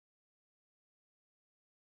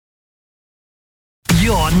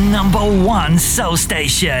Your number one soul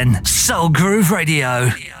station, Soul Groove Radio.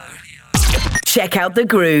 Check out the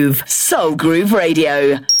groove, Soul Groove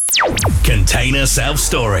Radio. Container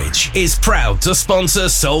Self-Storage is proud to sponsor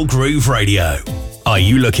Soul Groove Radio. Are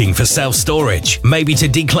you looking for self-storage? Maybe to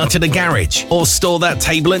declutter the garage or store that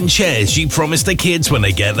table and chairs you promised the kids when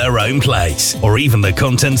they get their own place, or even the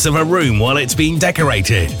contents of a room while it's being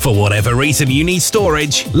decorated. For whatever reason you need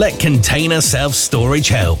storage, let Container Self-Storage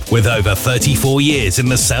help. With over 34 years in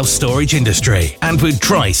the self-storage industry and with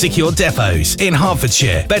Tri-Secure depots in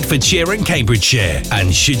Hertfordshire, Bedfordshire and Cambridgeshire.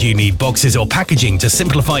 And should you need boxes or packaging to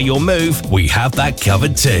simplify your move, we have that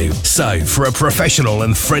covered too. So for a professional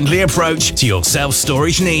and friendly approach to your self-storage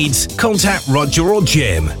needs, contact Roger or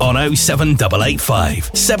Jim on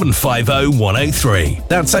 07885 750 103.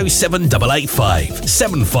 That's 07885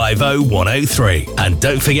 750 103. And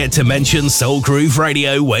don't forget to mention Soul Groove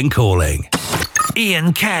Radio when calling.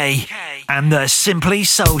 Ian K and the Simply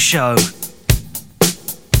Soul Show.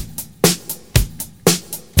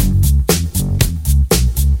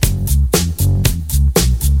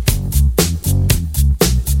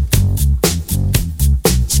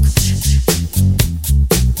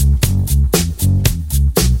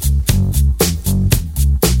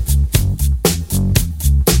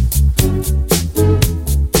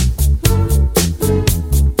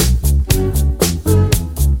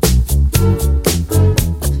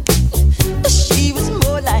 She was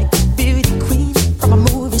more like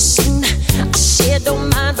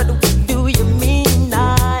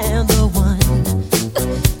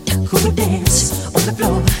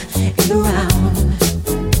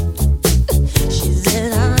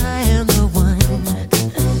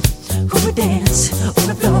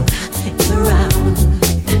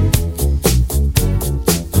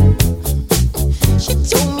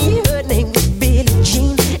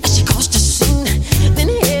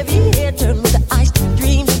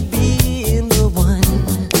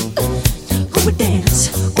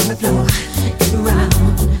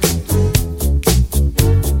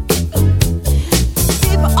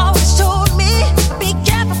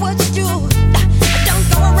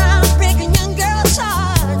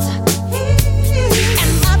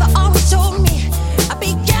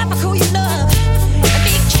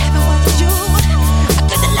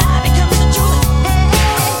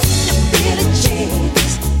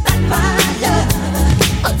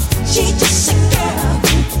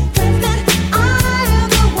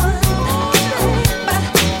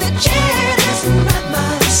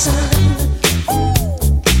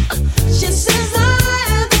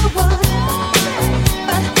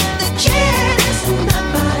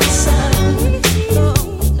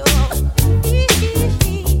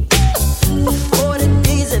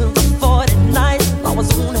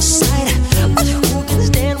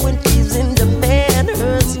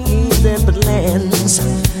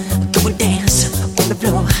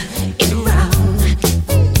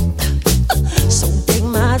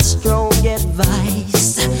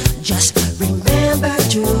advice. Just remember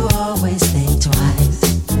to always think twice.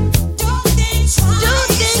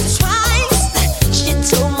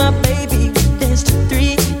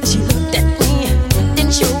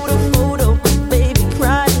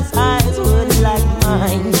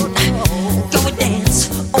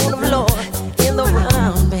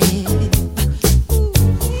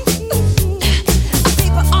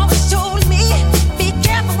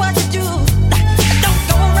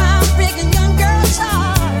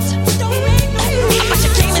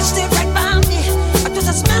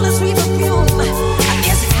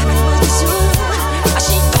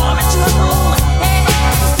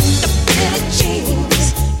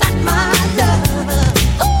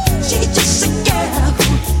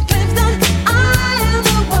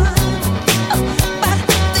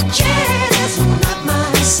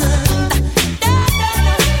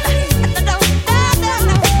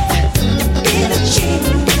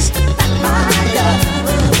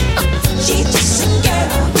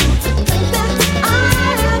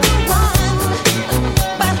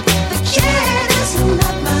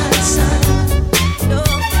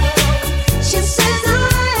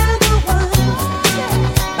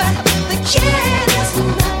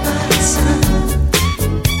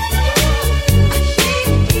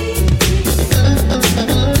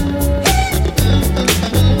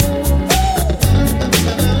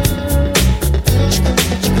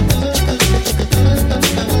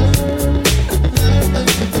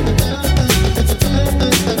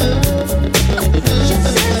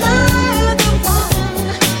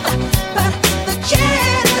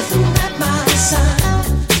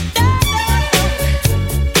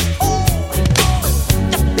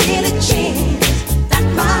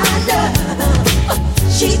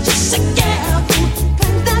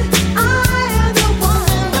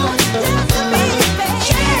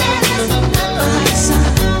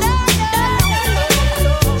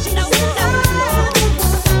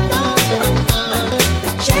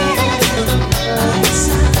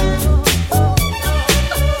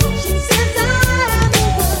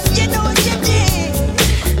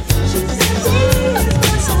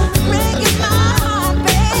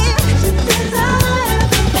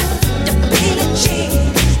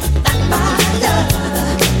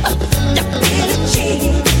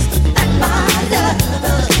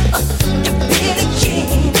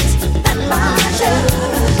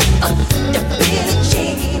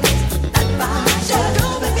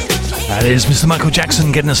 Is Mr. Michael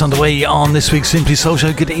Jackson getting us underway on this week's Simply Soul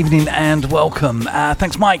Show. Good evening and welcome.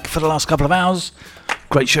 Thanks, Mike, for the last couple of hours.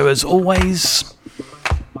 Great show as always.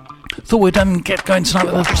 Thought we'd get going tonight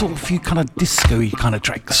with a sort of few kind of disco-y kind of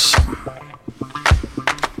tracks.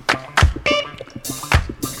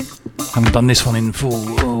 Haven't done this one in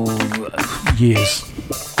years.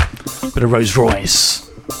 Bit of Royce.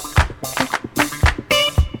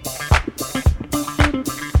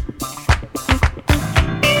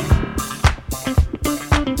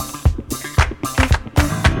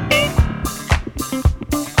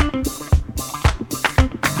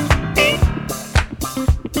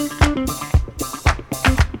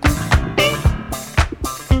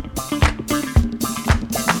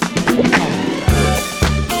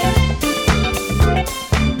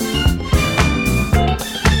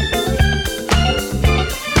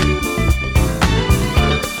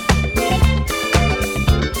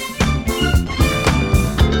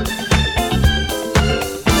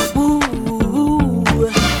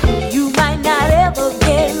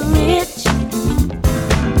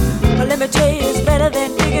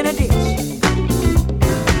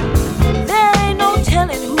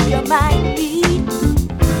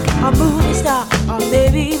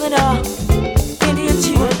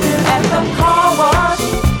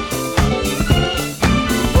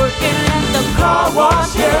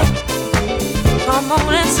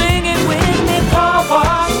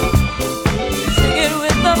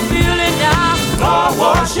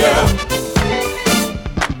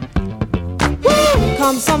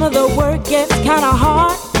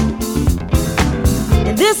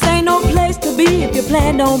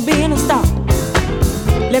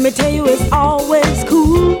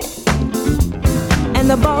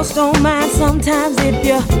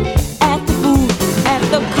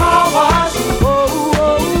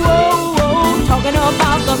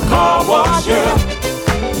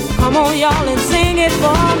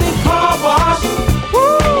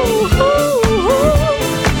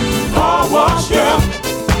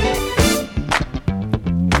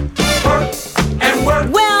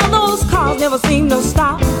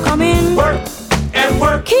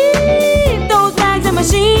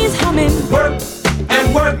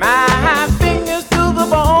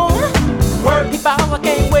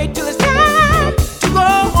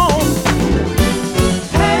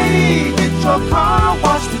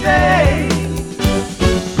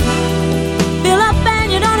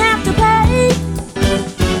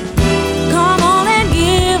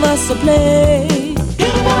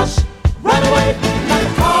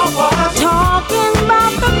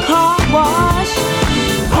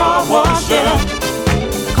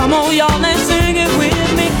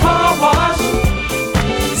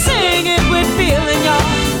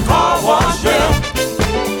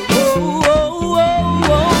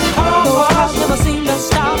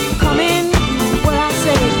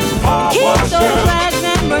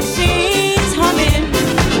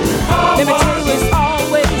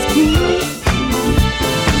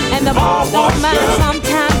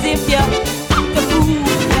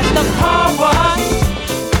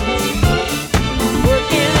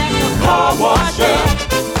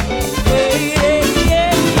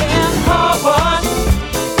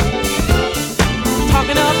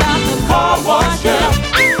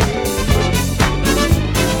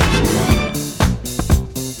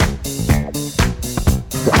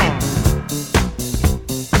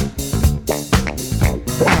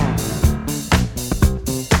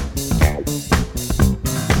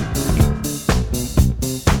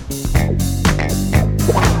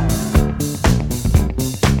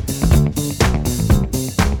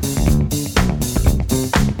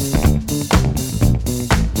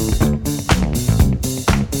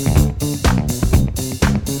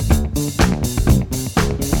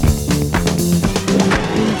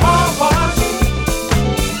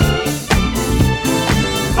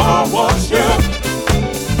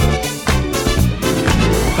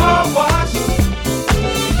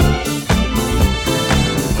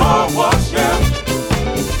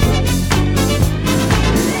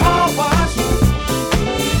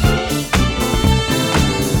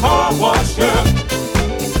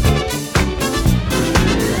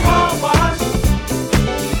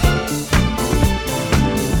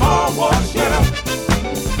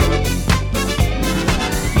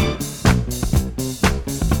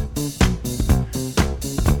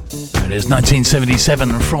 It is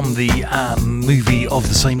 1977 from the movie of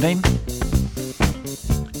the same name.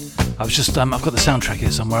 I was just, I've got the soundtrack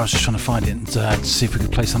here somewhere. I was just trying to find it and see if we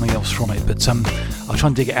could play something else from it. But I'll try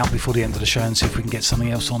and dig it out before the end of the show and see if we can get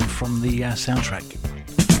something else on from the soundtrack.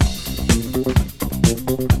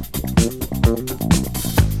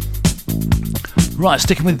 Right,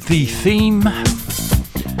 sticking with the theme.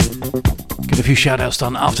 Get a few shout outs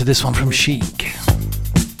done after this one from Chic.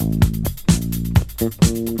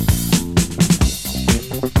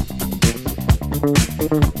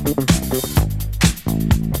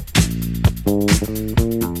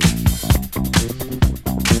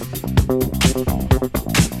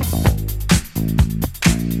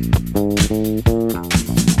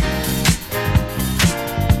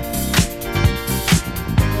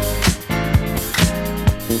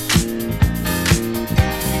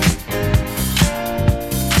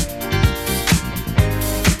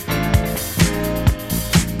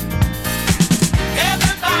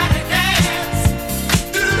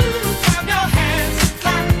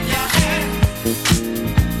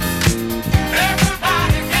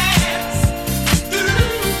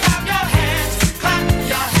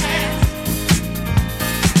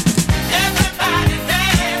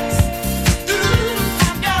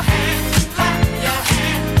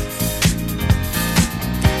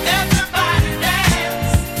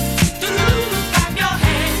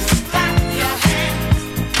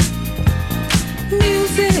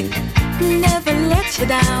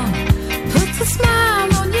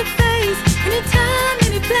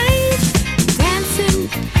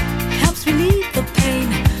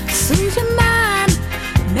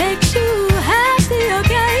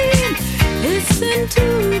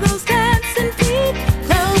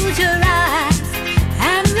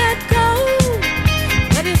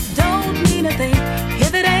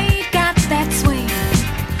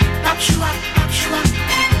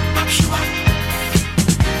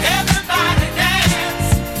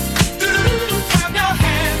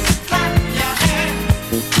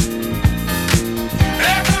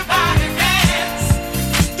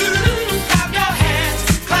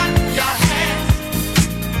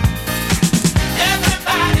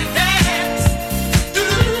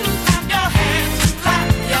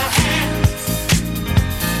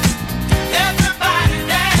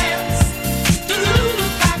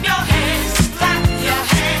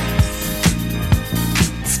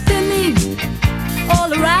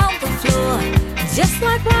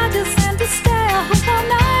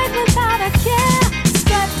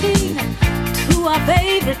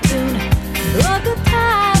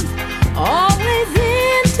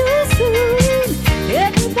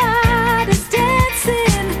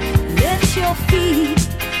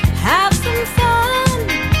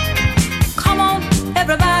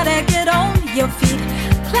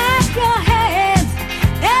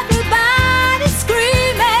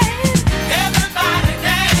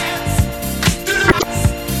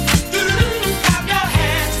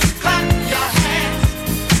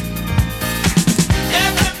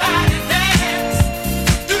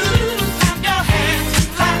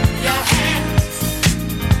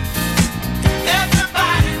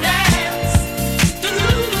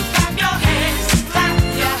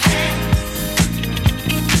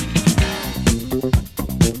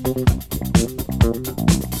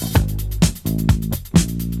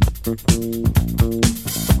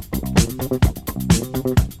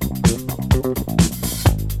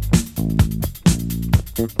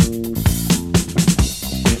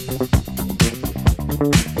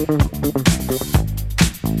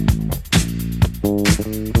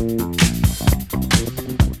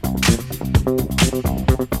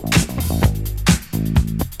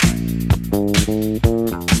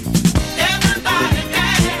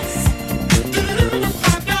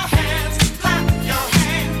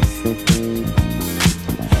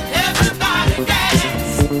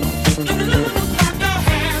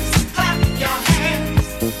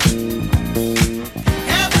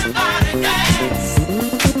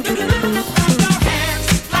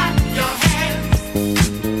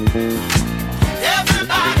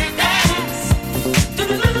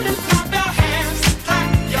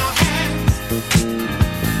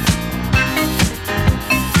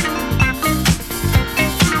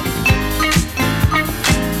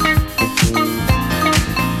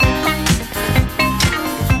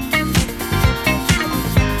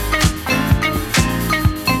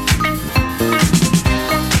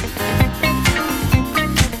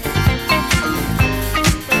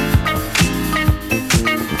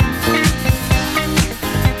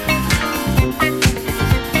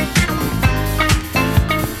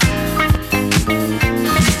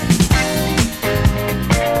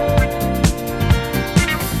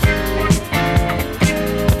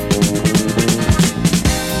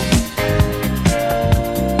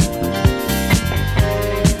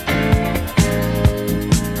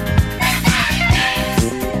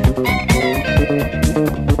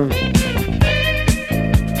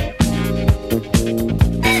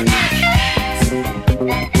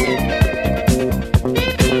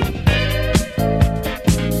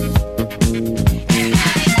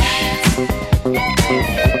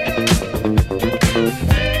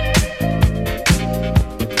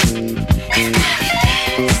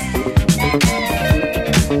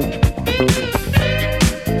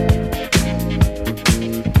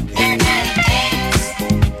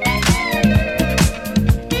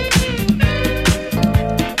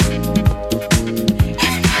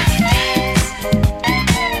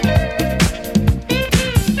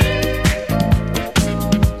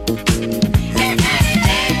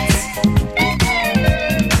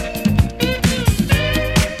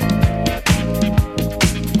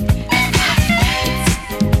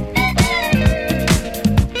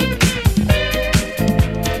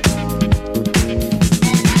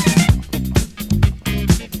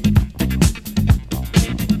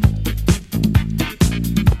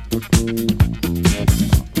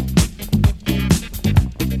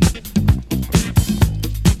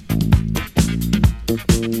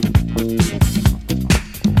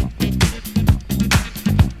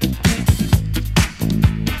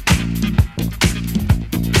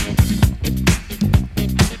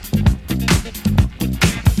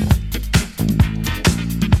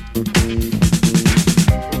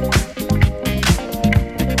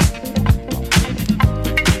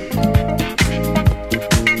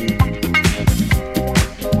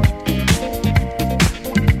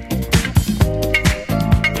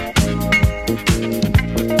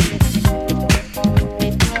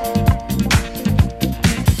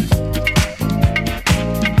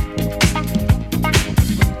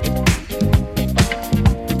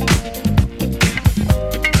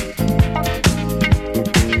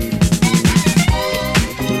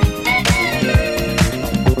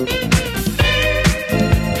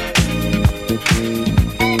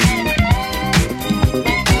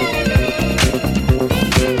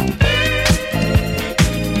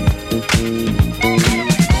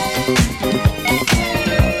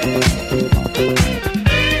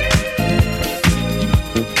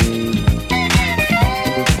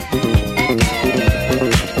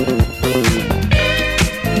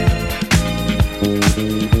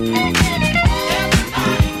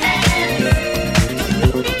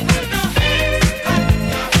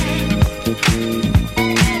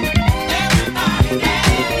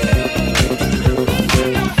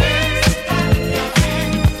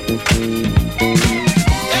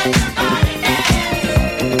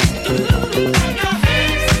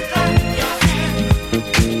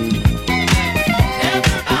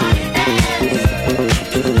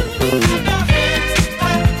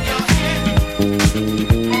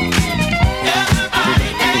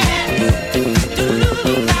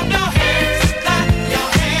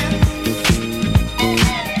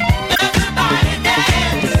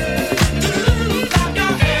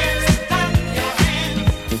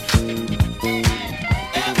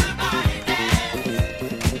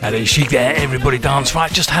 That is Chic there, Everybody Dance.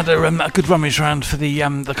 Right, just had a good rummage around for the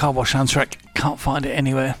car wash soundtrack. Can't find it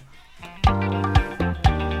anywhere.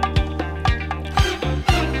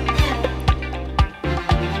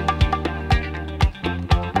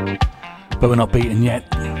 But we're not beaten yet.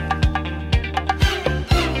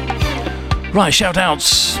 Right, shout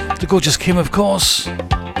outs. The gorgeous Kim, of course.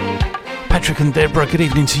 Patrick and Deborah, good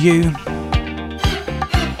evening to you.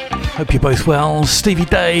 Hope you're both well. Stevie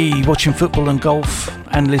Day, watching football and golf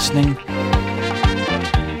and listening.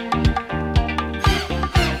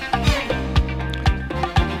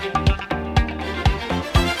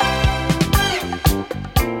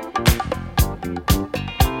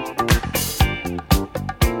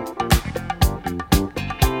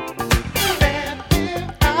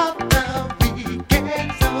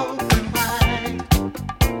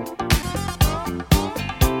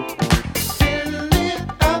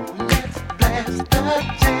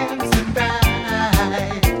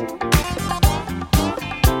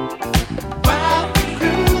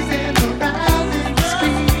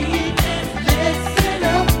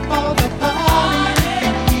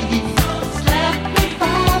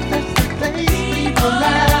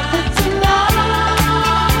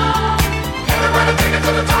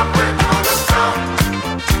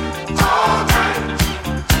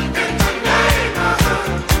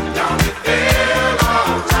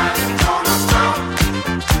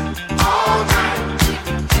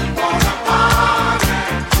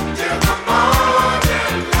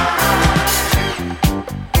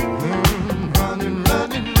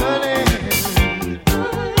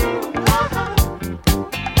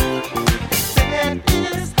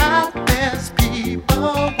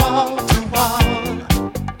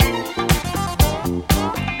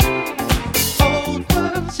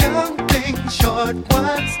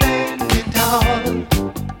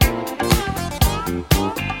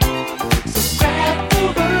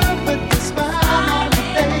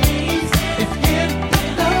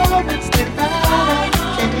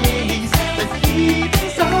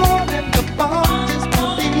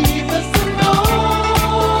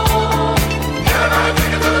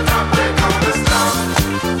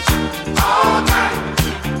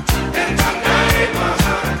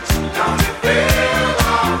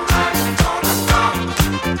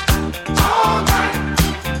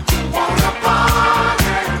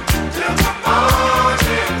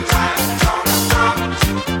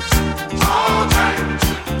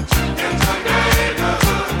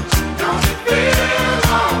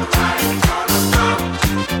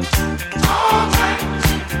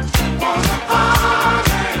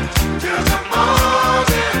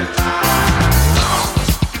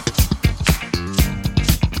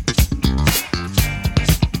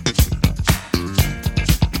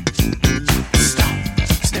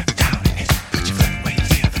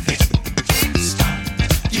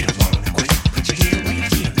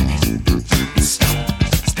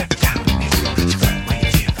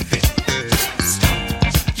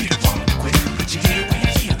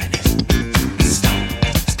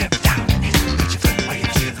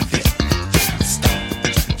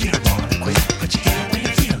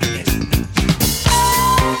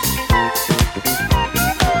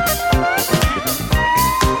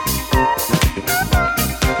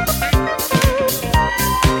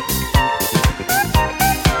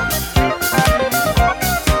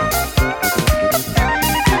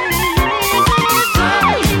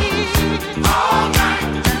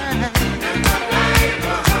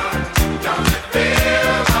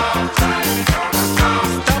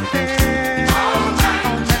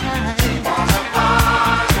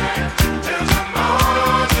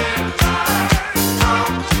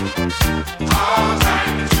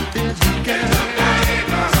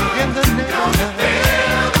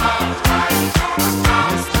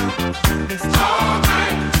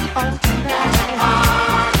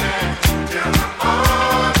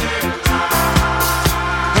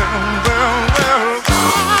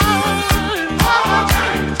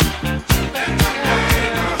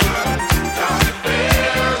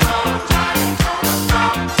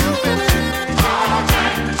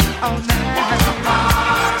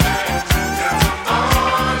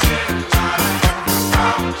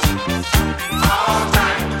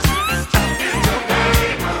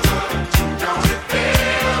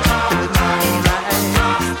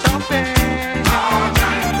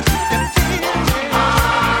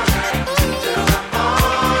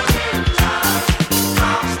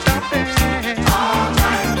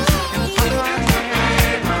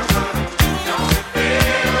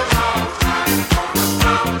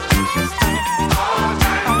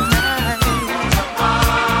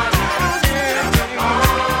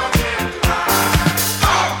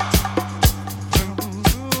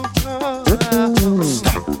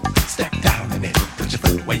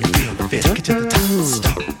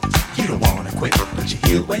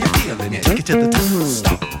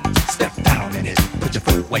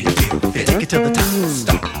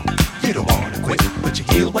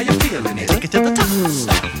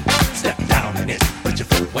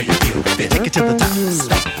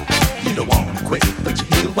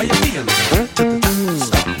 feel it. To the top,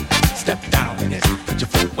 stop, step down in it. Put your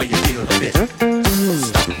foot where you feel a bit.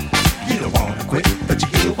 Stop, you don't wanna quit. Put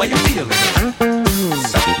your heel where you feel it.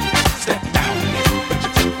 Stop, step down in it. Put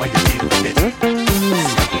your foot where you feel a bit.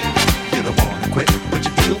 Stop, you don't wanna quit. Put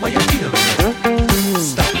your heel where you feel it.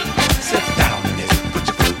 Stop, step down in it. Put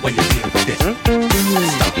your foot where you feel a bit.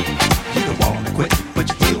 Stop, you don't wanna quit. Put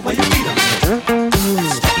your heel where you feel it.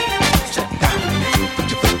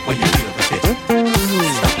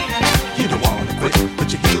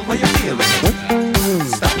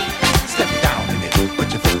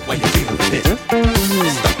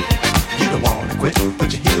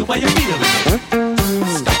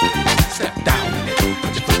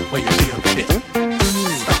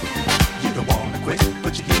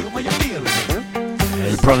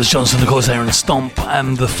 Brothers Johnson, of course, there in Stomp,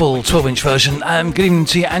 the full 12-inch version. Good evening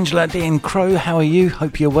to you, Angela D. and Crow. How are you?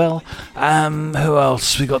 Hope you're well. Who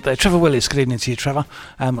else we got there? Trevor Willis. Good evening to you, Trevor.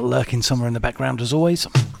 Lurking somewhere in the background as always.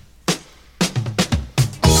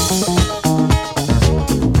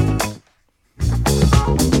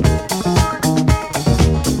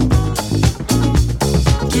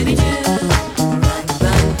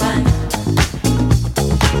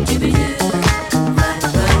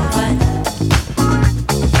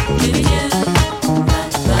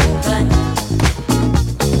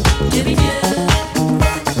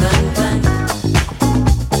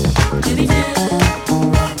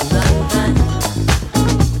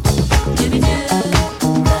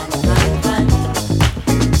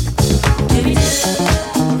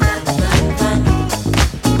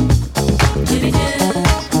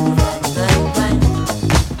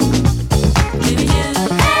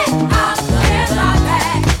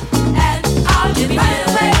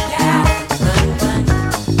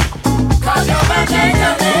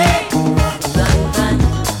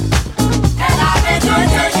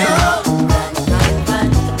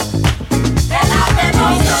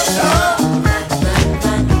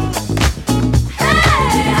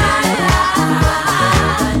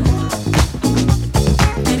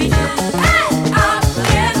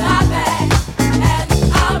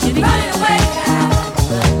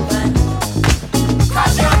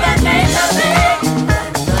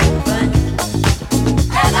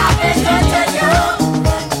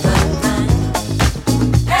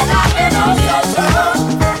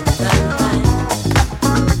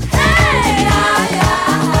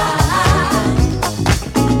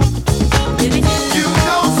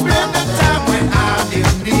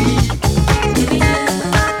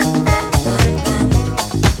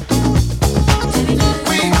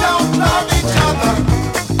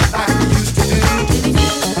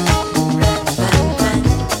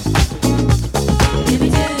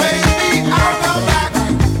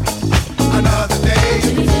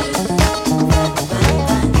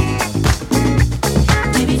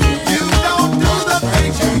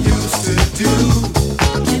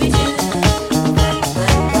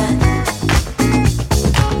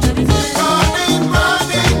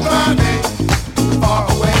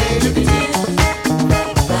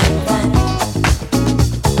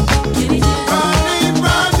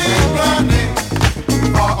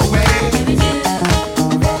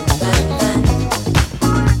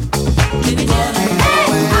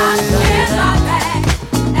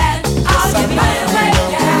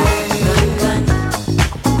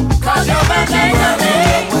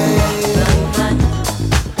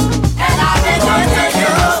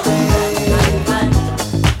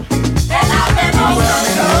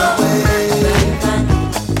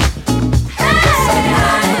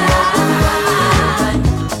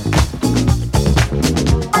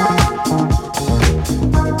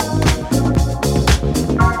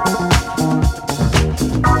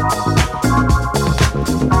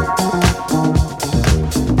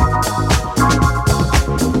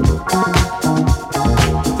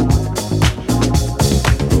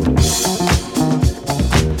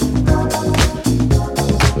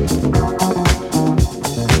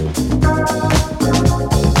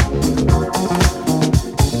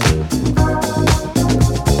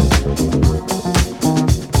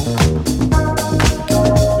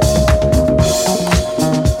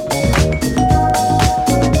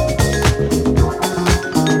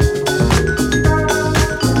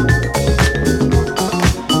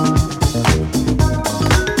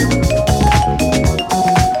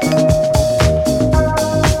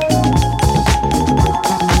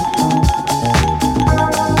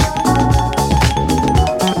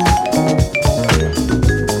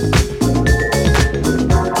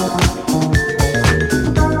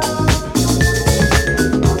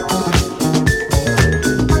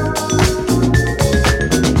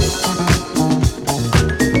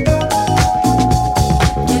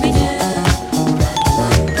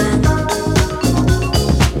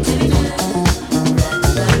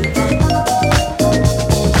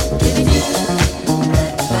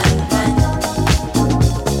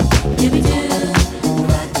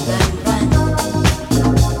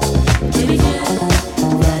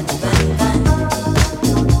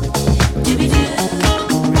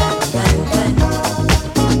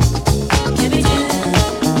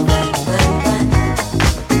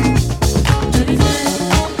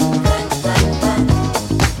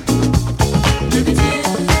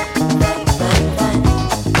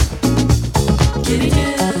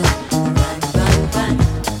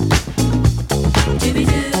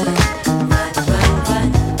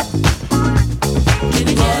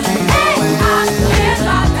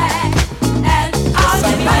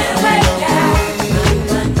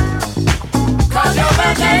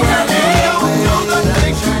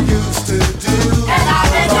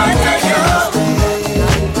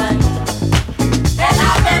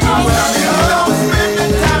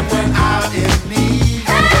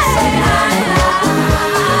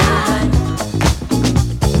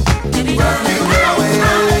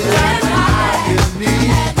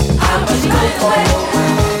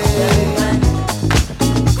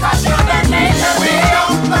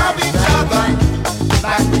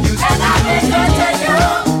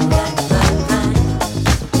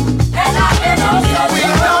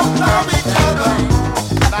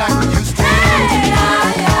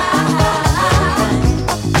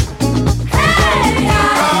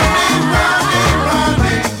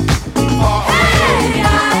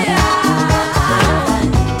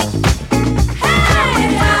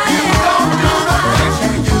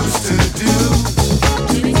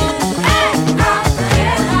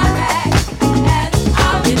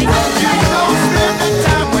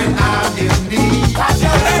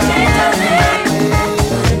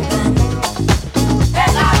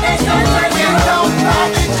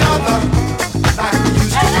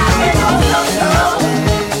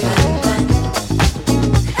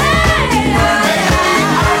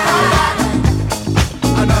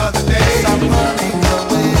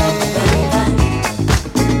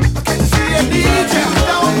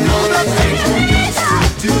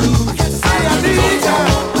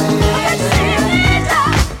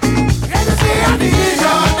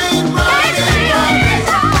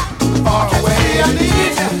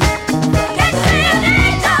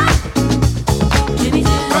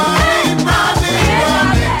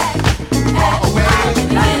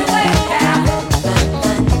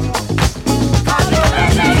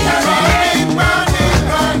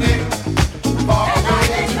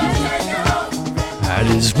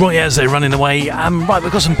 is Royce, they're running away. Right,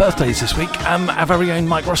 we've got some birthdays this week. Our very own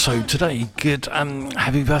Mike Rosso today. Good,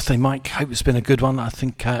 happy birthday, Mike. Hope it's been a good one. I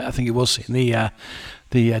think it was in the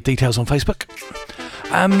details on Facebook.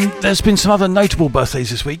 There's been some other notable birthdays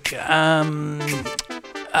this week.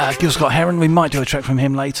 Gil Scott Heron, we might do a track from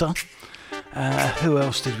him later. Who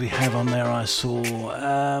else did we have on there? I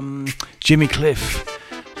saw Jimmy Cliff.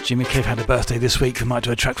 Jimmy Cliff had a birthday this week. We might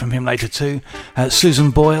do a track from him later too. Susan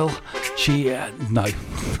Boyle. She no,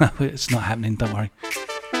 it's not happening. Don't worry.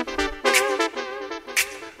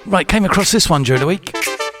 Right, came across this one during the week.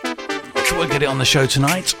 Thought we'd get it on the show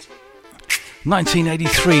tonight.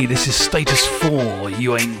 1983. This is Status 4.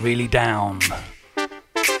 You Ain't Really Down.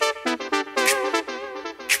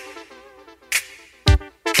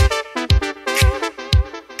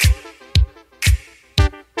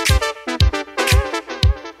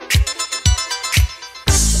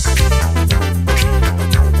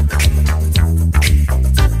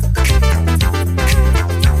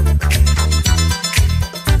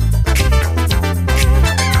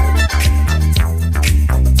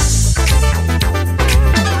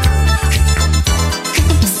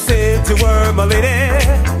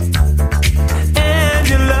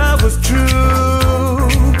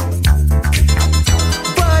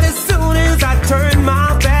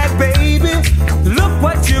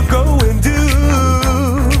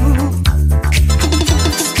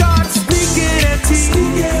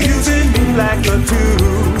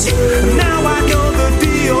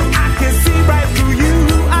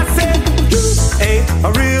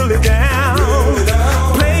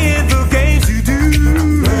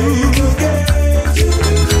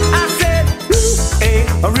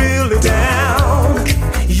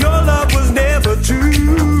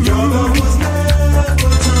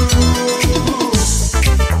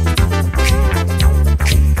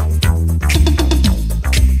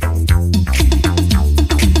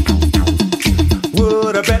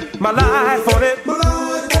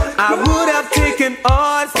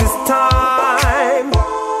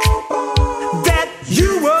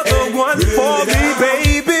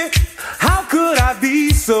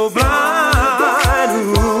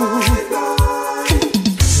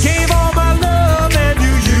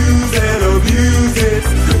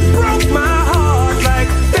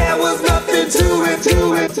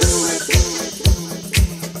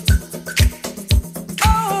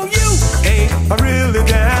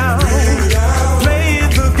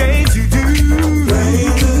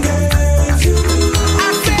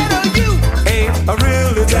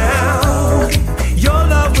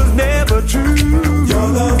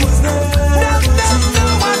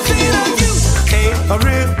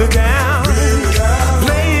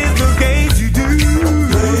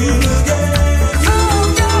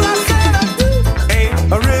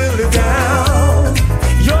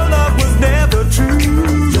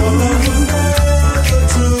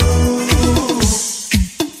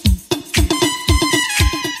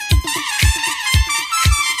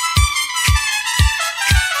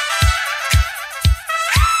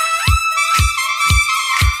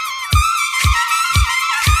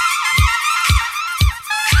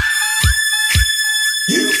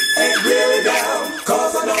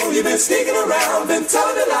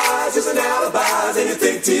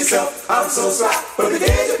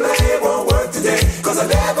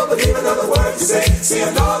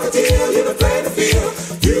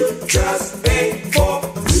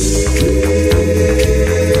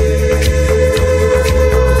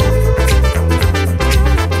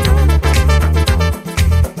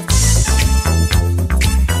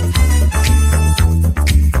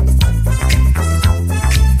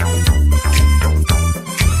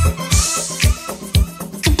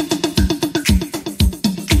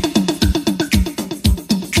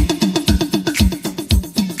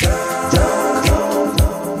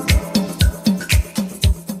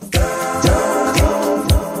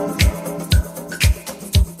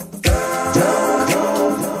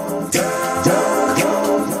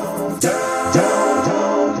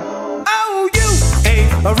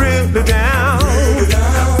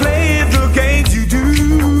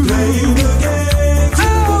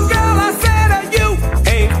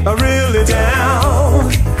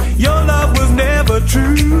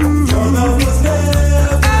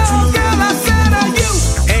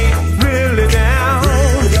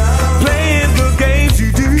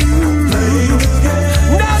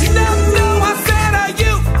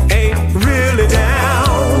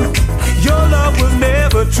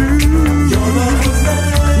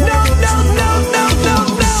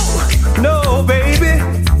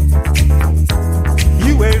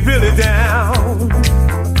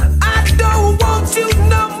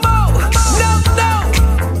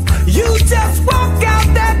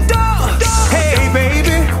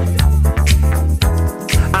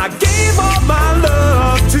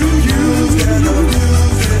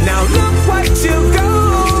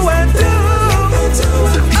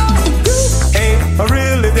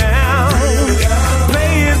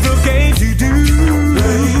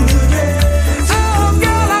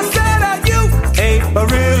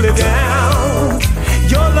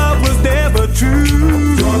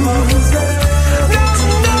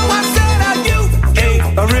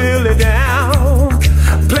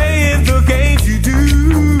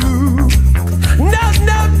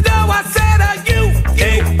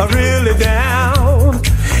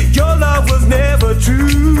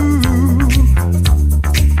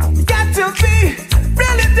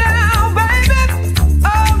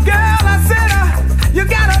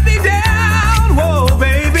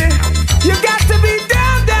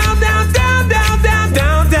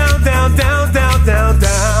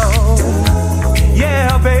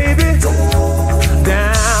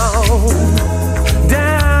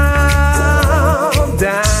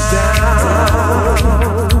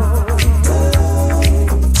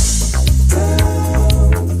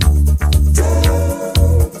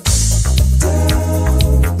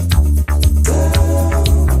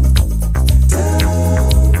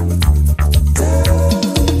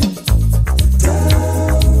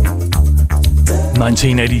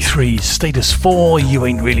 1983, Status 4, You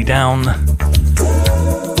Ain't Really Down.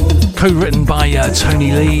 Co-written by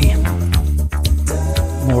Toney Lee.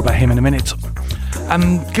 More about him in a minute.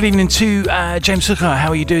 Good evening to James Hooker. How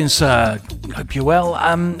are you doing, sir? Hope you're well.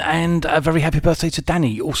 And a very happy birthday to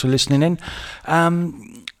Danny, also listening in.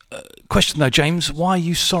 Question though, James, why are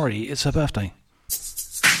you sorry it's her birthday?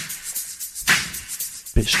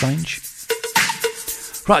 Bit strange.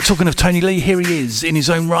 Right, talking of Toney Lee, here he is in his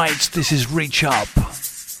own right. This is Reach Up.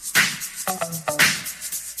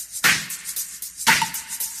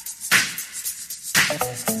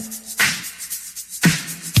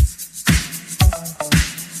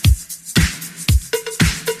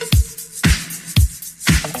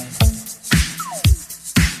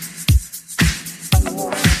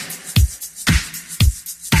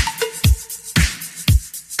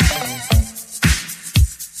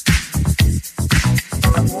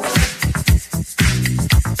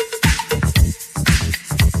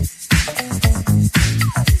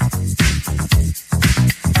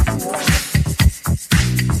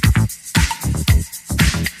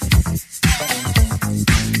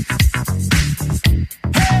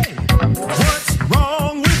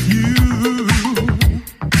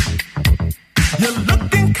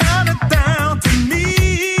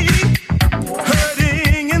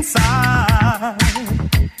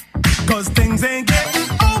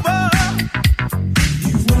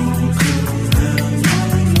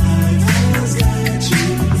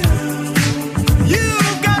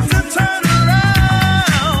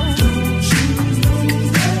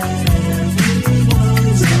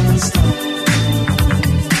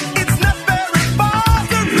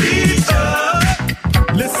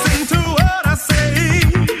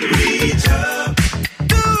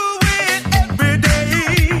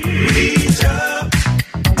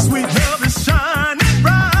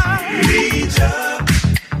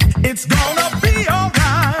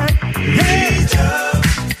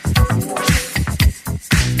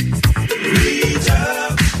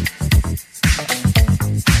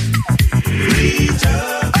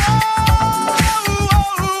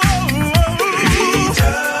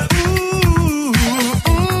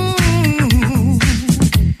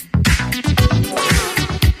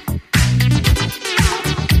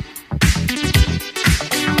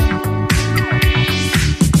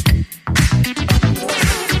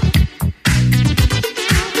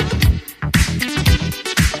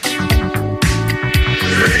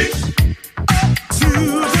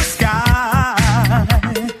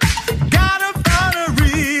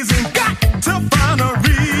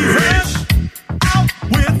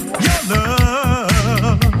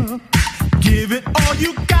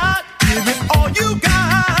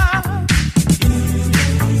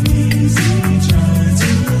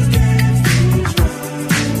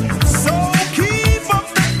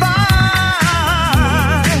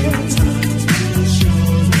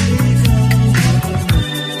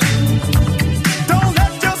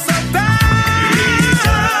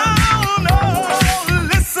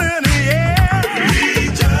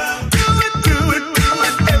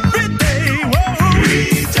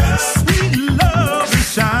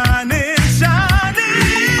 Shining, shining.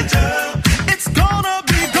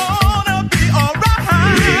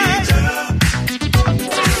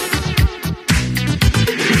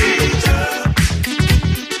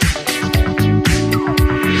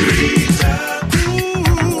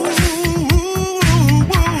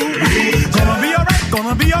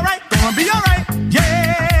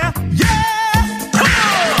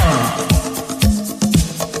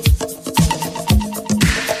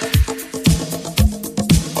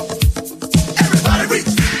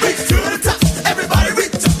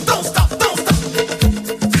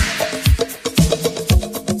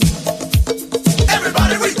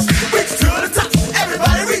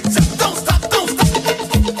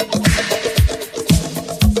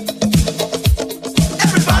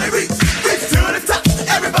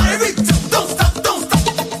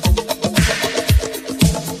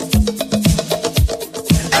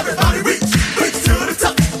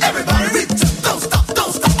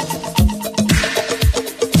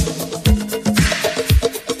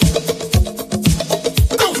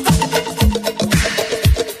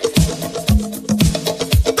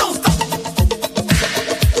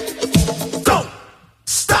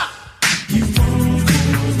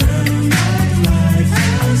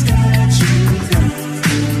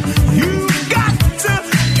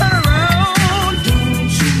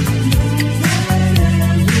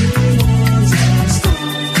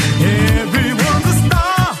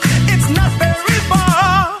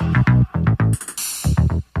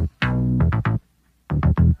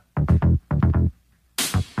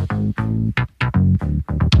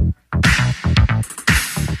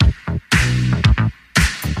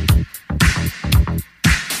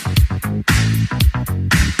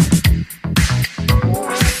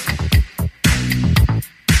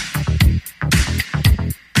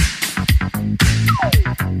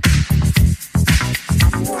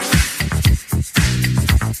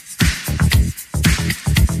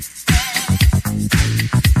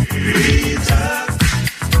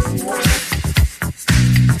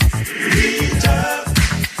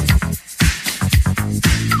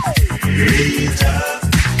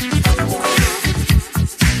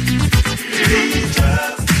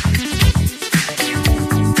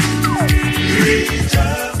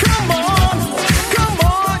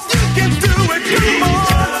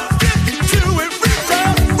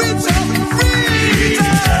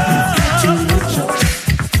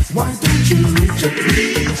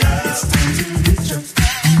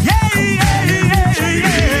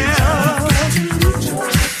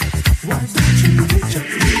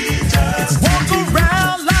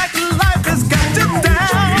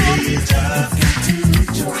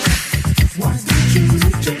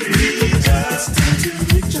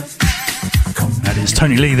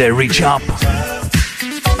 Toney Lee there, Reach Up.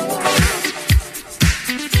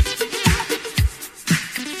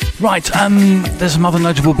 Right, there's some other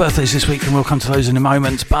notable birthdays this week and we'll come to those in a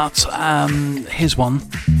moment, but here's one.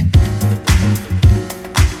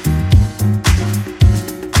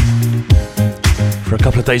 For a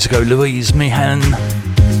couple of days ago, Louise Meehan.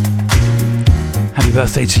 Happy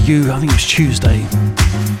birthday to you, I think it was Tuesday.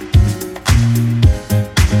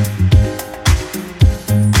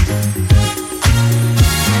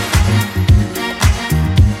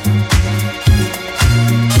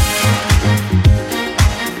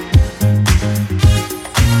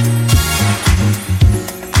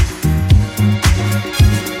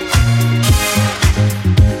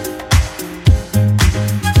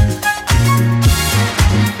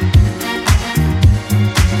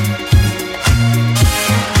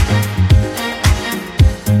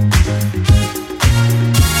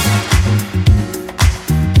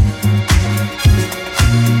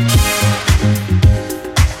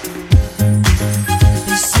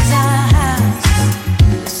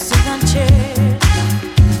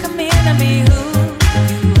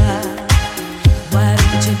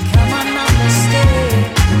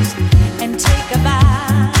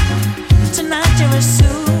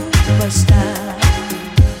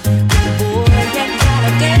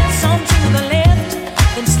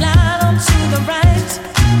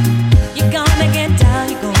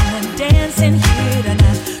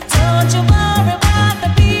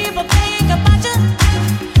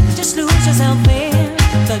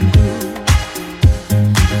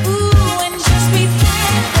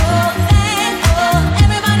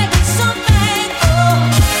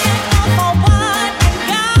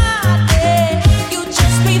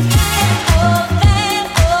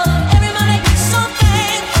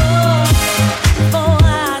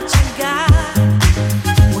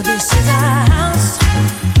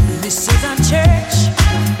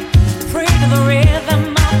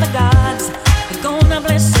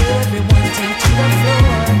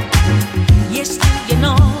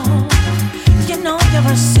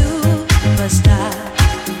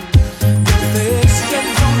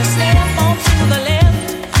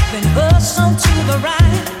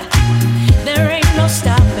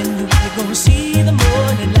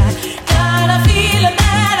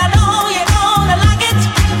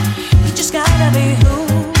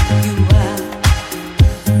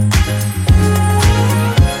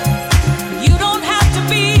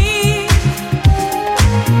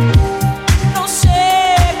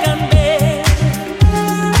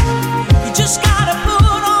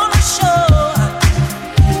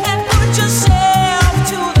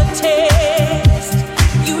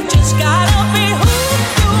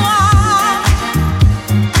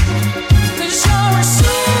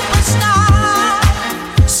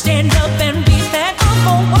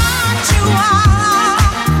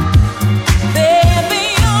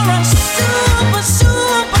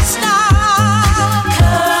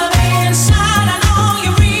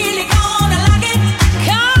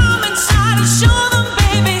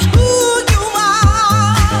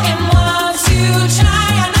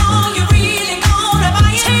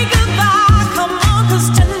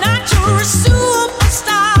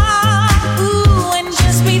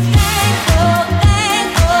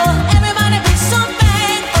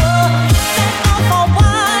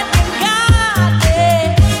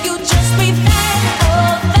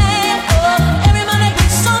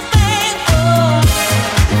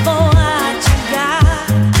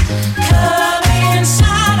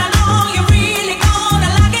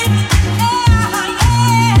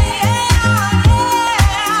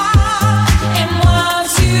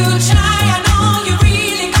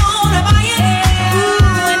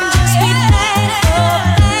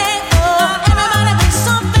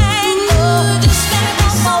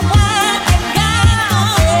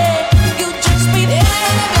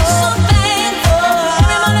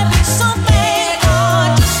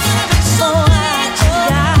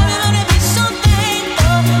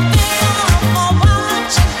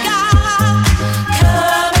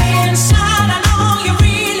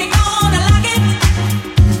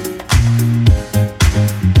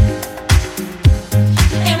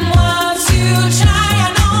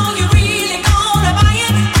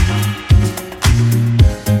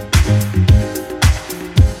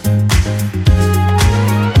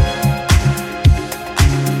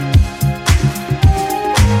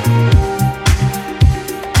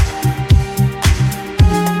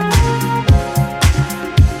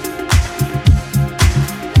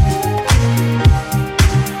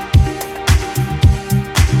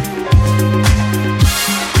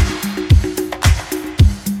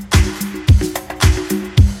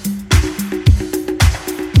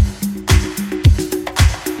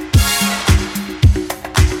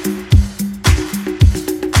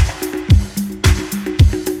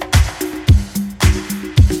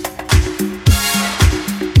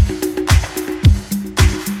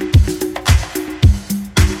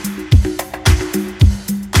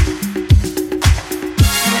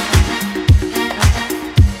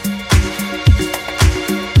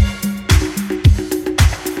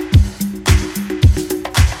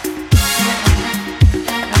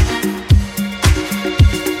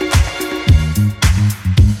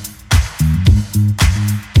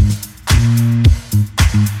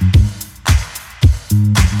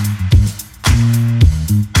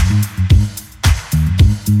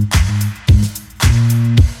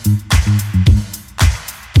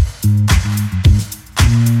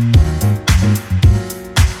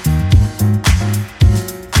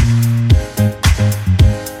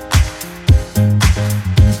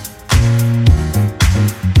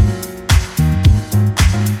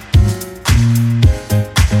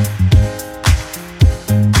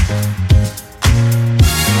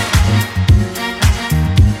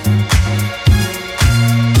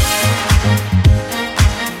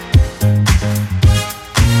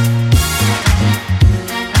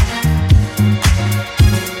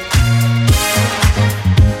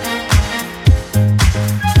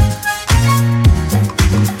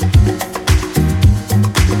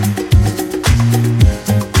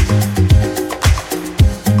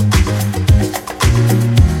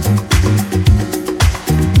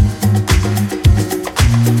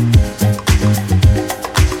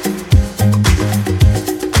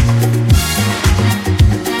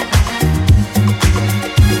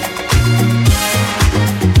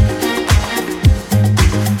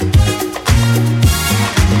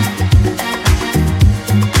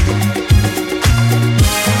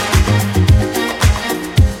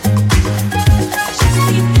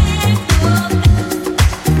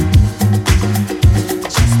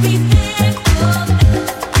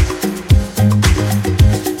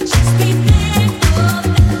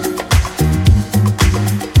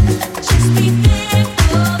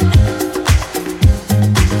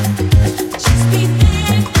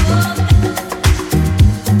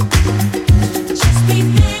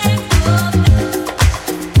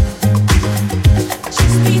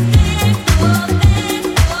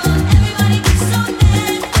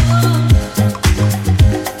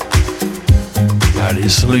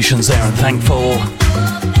 Soulutions there and Thankful.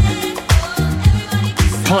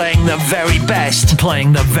 Playing the very best,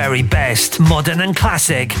 modern and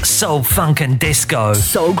classic, soul, funk and disco.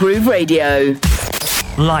 Soul Groove Radio.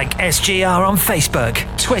 Like SGR on Facebook,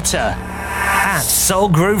 Twitter, @Soul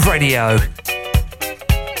Groove Radio.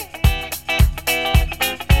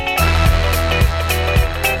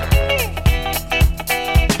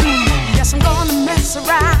 Yes, I'm gonna mess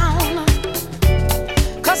around,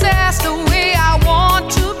 'cause that's the way I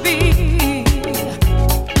want to be.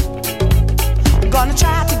 I'm gonna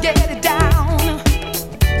try to get it down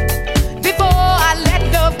before I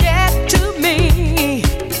let love get to me.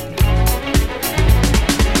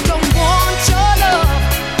 Don't want your love,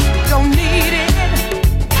 don't need it.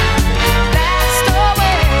 That's the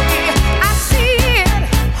way I see it.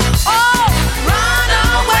 Oh, run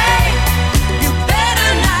away, you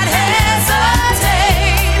better not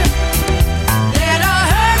hesitate. Better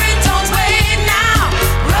hurry, don't wait now.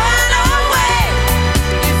 Run away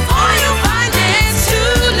before you find it's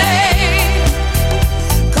too late.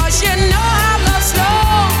 'Cause you know how love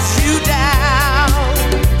slows you down.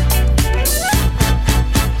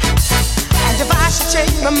 And if I should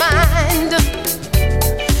change my mind,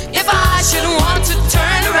 if I should want to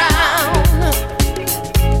turn around,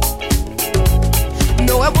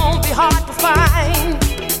 no, it won't be hard to find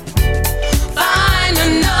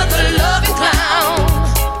another loving clown.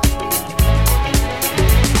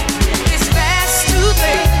 It's best to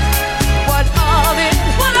think what of it,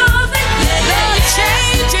 love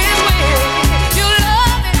changes when you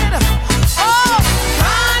love it. Oh,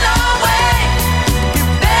 run away, you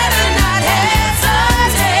better not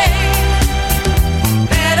hesitate.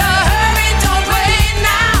 Better hurry, don't wait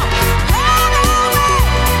now. Run away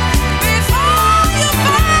before you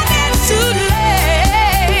find it's too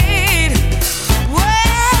late.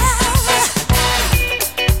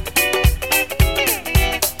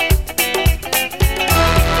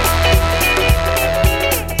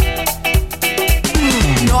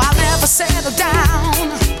 No, I'll never settle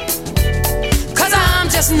down, 'cause I'm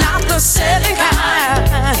just not the settling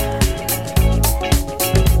kind.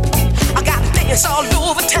 I gotta dance all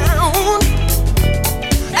over town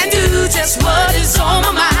and do just what is on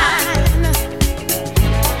my mind.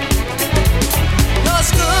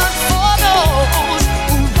 What's good for those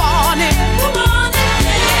who want it.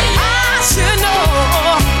 I should know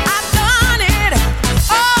I've done it.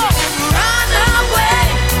 Oh, run away,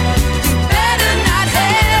 you better not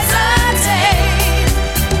hesitate.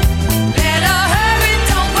 Better hurry,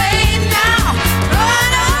 don't wait now.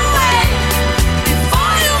 Run away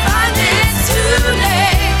before you find it's too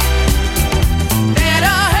late.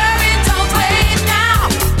 Better hurry, don't wait now.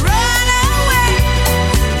 Run away,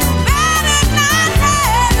 you better not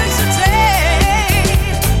hesitate.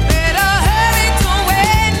 Better hurry, don't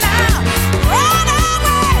wait now. Run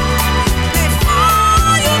away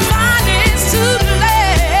before you find it's too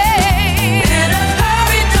late. Better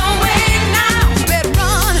hurry, don't wait now. You better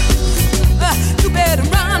run, you better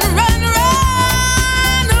run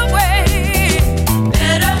away.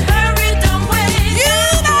 Better hurry, don't wait. You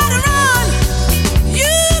better run,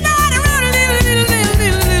 you better run.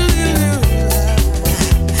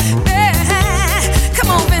 Come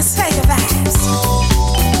on, Vince, pay your vibes.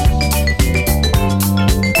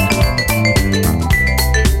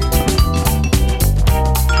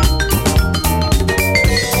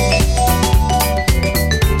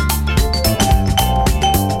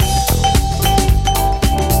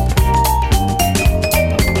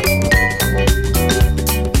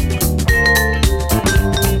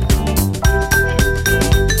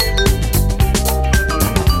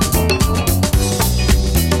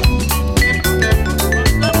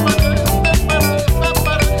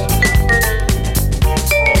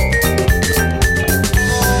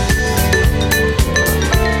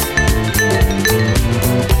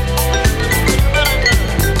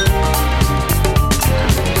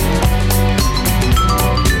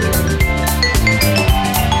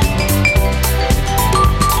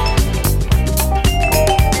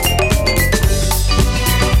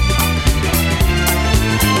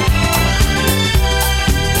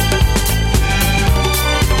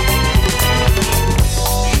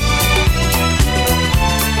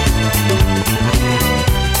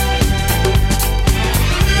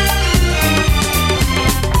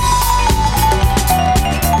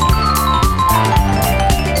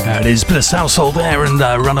 It is a bit of Salsoul there and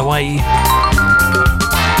Runaway.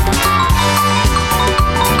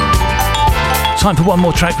 Time for one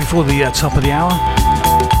more track before the top of the hour.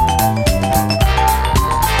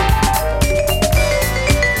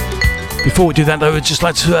 Before we do that, though, I'd just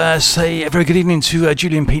like to say a very good evening to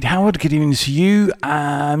Julie and Pete Howard. Good evening to you,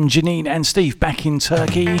 Janine and Steve back in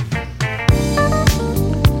Turkey.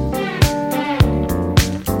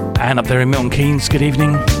 And up there in Milton Keynes, good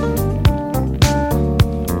evening.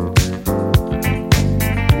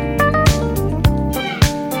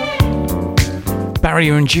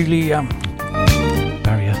 Barrier and Julie,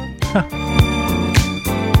 Barrier.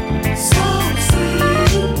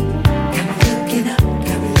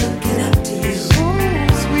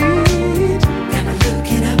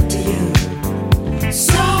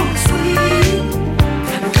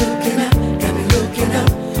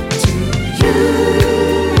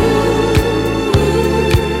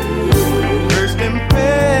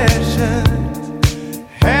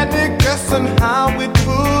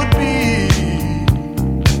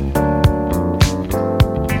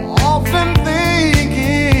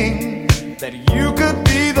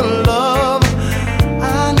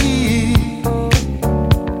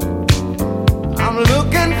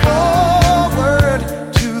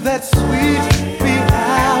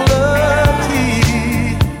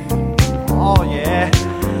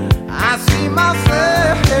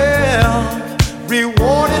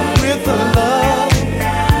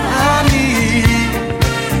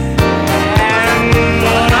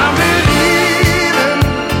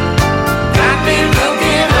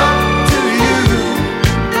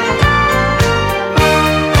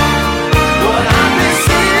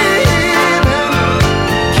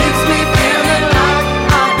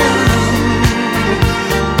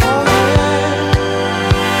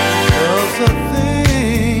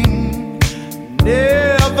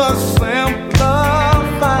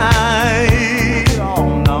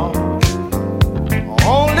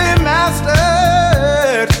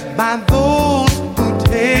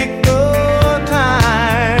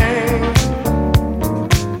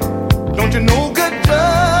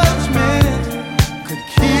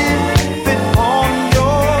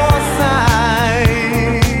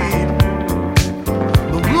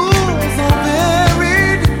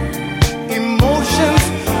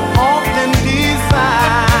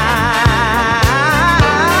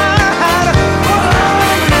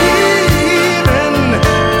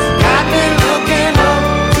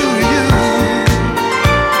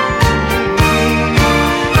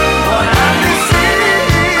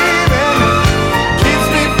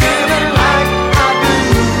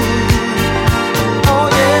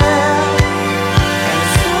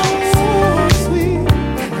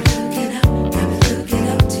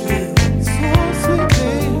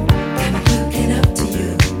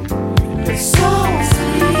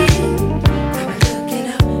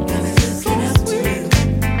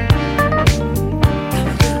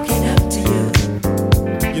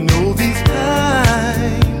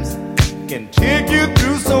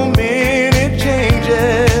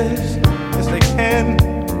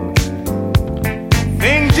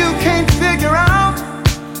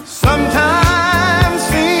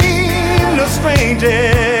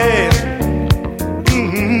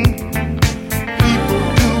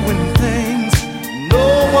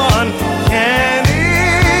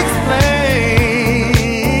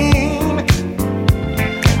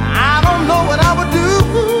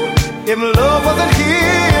 If love wasn't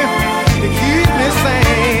here to keep me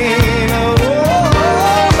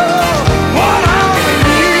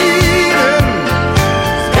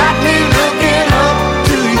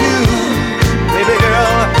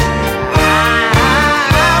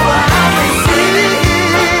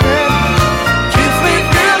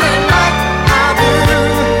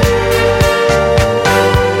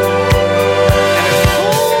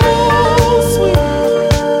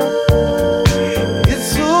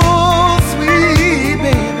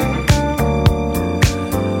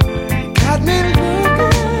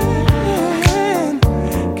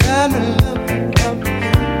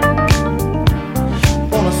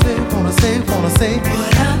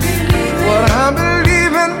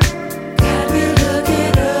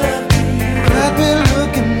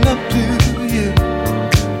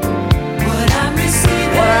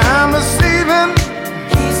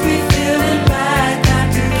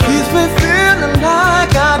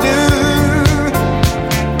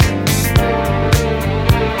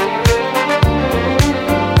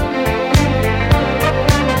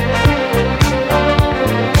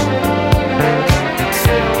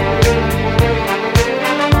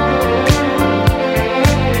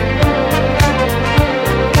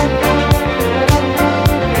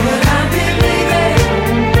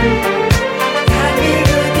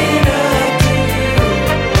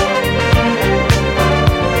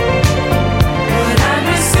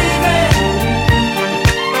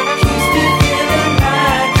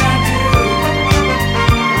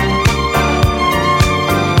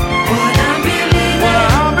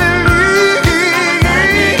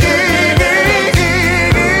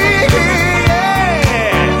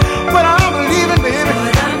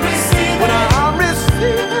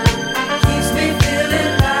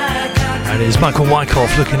guy called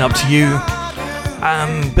Wycoff, Looking Up to You.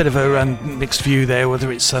 Bit of a mixed view there, whether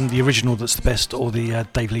it's the original that's the best or the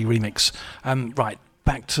Dave Lee remix. Right,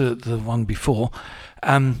 back to the one before.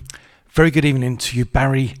 Very good evening to you,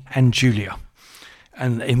 Barry and Julia.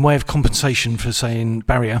 And in way of compensation for saying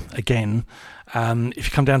Barrier again, if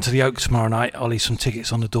you come down to the Oak tomorrow night, I'll leave some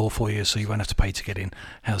tickets on the door for you so you won't have to pay to get in.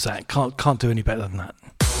 How's that? Can't do any better than that.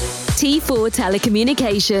 T4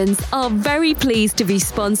 Telecommunications are very pleased to be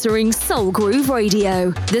sponsoring Soul Groove Radio,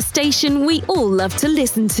 the station we all love to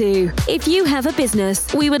listen to. If you have a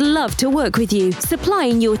business, we would love to work with you,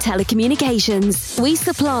 supplying your telecommunications. We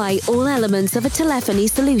supply all elements of a telephony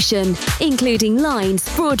solution, including lines,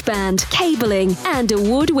 broadband, cabling, and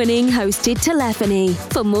award-winning hosted telephony.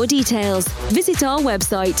 For more details, visit our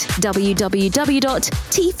website,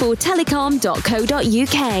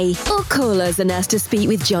 www.t4telecom.co.uk, or call us and ask to speak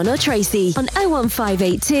with John or Tracy on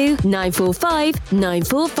 01582 945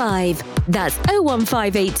 945. That's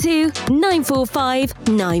 01582 945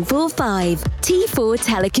 945. T4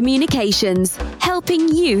 Telecommunications,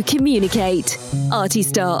 helping you communicate.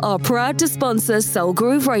 Artistar are proud to sponsor Soul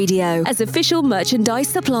Groove Radio as official merchandise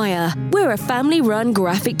supplier. We're a family-run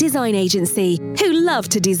graphic design agency who love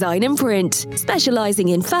to design and print, specializing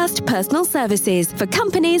in fast personal services for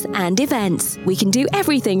companies and events. We can do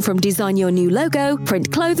everything from design your new logo,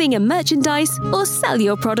 print clothing and merchandise, or sell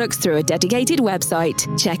your products through a dedicated website.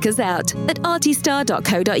 Check us out at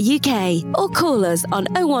artistar.co.uk or call us on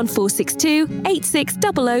 01462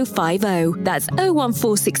 860050. That's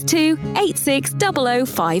 01462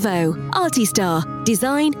 860050. Artistar,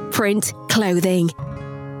 design, print, clothing.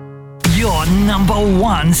 Your number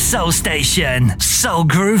one soul station, Soul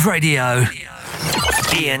Groove Radio.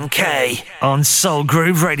 B&K on Soul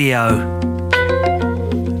Groove Radio.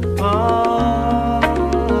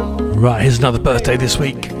 Right, here's another birthday this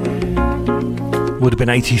week. Would have been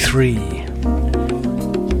 83.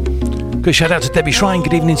 Good shout out to Debbie Shrine.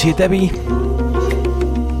 Good evening to you, Debbie.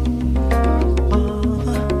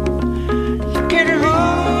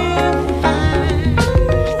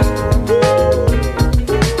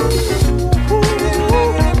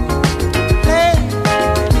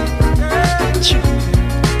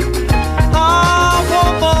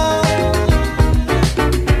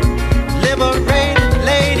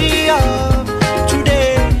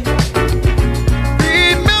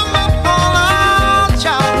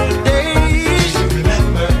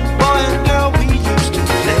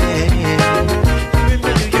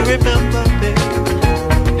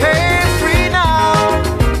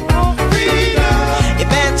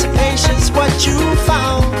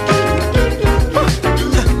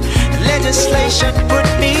 Put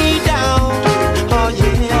me down, oh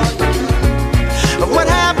yeah. What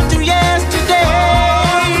happened to yesterday?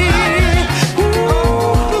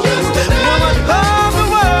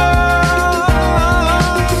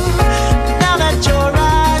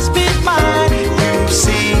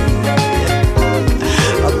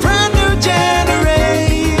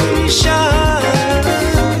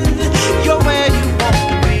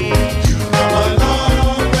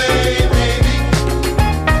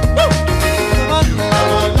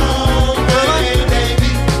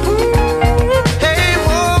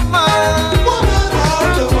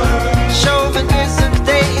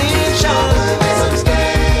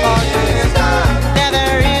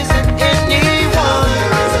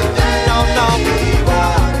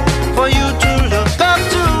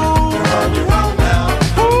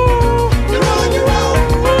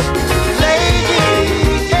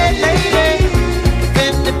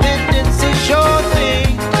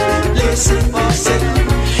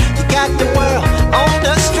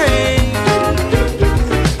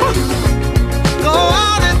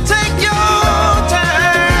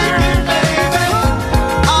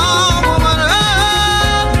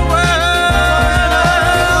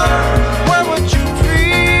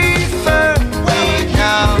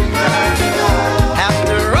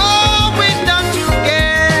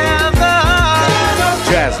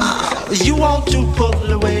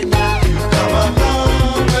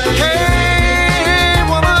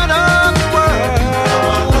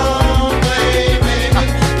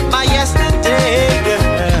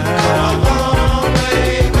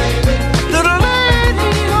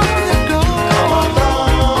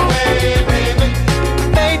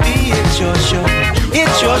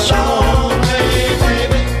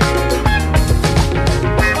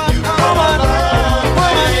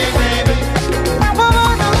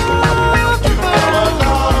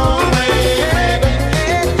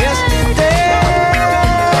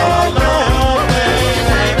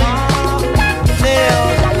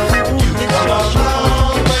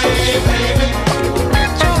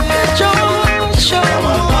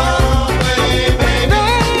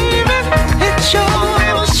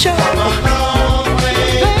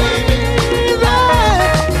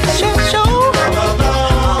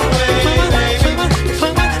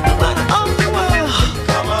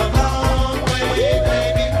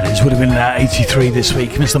 born in 83 this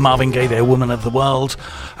week. Mr. Marvin Gaye there, Woman of the World.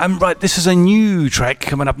 Right, this is a new track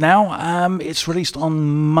coming up now. It's released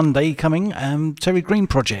on Monday coming. Terri Green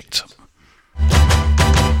Project.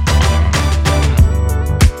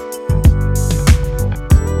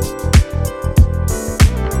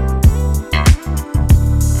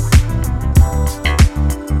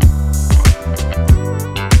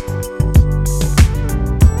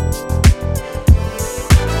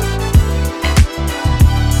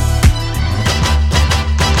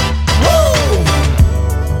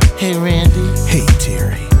 Hey Randy. Hey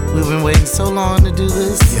Terri. We've been waiting so long to do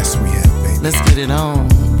this. Yes, we have, baby. Let's get it on,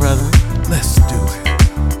 brother. Let's do it.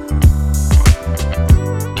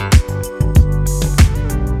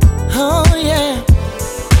 Oh yeah.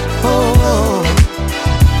 Oh.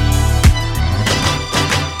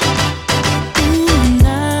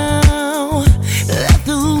 Now that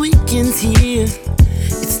the weekend's here,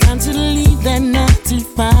 it's time to leave that 9 to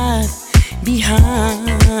 5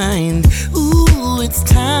 behind. Ooh, it's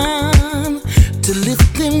time to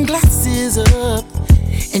lift them glasses up.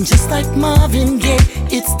 And just like Marvin Gaye,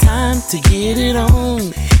 it's time to get it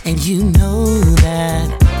on. And you know that.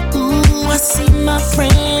 Ooh, I see my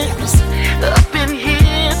friends up in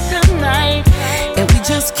here tonight, and we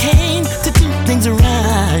just came to do things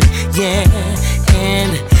right. Yeah,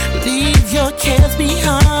 and leave your cares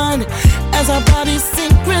behind as our bodies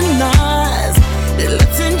synchronize.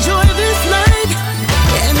 Let's enjoy this night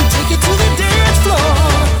and take it to the dance floor.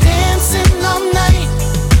 Dancing all night,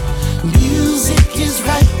 music is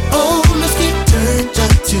right. Oh, let's get turned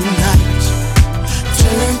up tonight.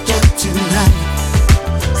 Turned up tonight.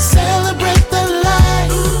 Celebrate the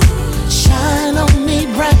light. Shine on me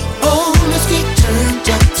bright. Oh, let's get turned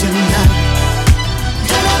up tonight.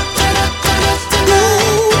 Turn up, turn up, turn up tonight.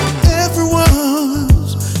 Ooh,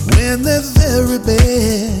 everyone's when they're very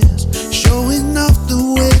best, showing off the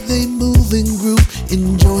way they move and groove,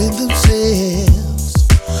 enjoying themselves.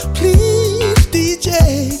 Please,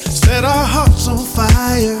 DJ, set our hearts on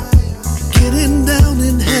fire. Getting down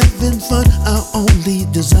and having fun, our only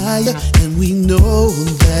desire. And we know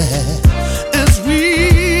that as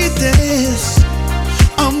we dance,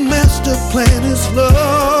 our master plan is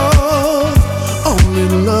love, only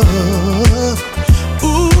love.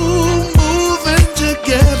 Ooh, moving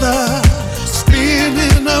together,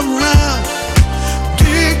 spinning around,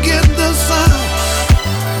 digging the sound.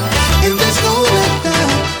 And there's no let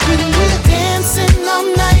down when we're dancing all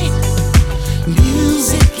night.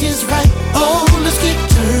 Music is right. Oh, let's get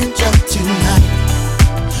turned up tonight.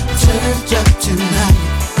 Turned up tonight.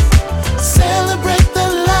 Celebrate the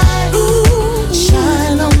light. Ooh,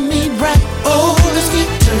 shine on me bright. Oh, let's get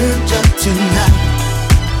turned up tonight.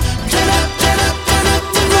 Turn up, turn up, turn up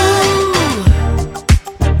tonight.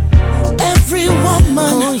 Every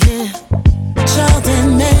woman, oh yeah, child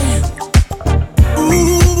and man.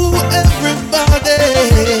 ooh, everybody.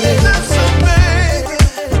 Listen,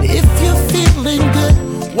 baby. If you're feeling good,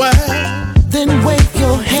 Why? then wave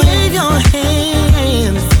your hand. Wave your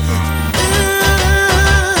hands.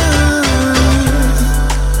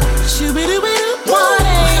 Shoo-be-doo-be-doo,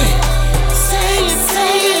 party. Say it,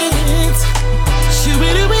 say it.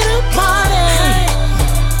 Shoo-be-doo-be-doo, party.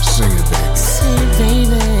 Sing it, baby. Say it,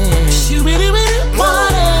 baby. Shoo-be-doo-be-doo,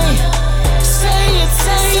 party. Say it,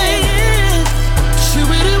 say it.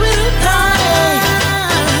 Shoo-be-doo-be-doo, party.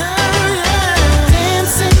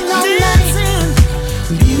 Dancing all night.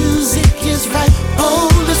 Music is right. Oh,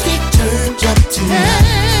 let's get turned up tonight.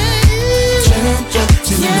 Turned up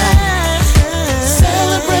tonight.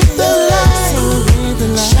 Celebrate the light.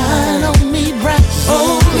 Shine on me bright.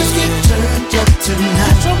 Oh, let's get turned up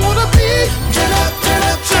tonight. I wanna be turn up, turn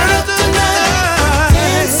up, turn up tonight.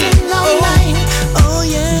 Dancing all night. Oh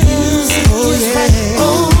yeah. Music is right.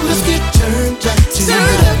 Oh, let's get turned up tonight.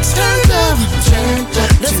 Turned up, turned up,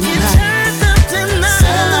 tonight.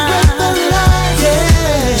 Celebrate the light.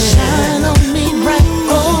 Yeah. Shine on me bright.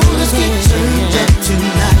 Oh, let's get turned up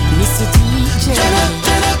tonight. Mr. DJ. Turn up,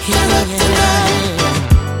 turn up, turn up tonight.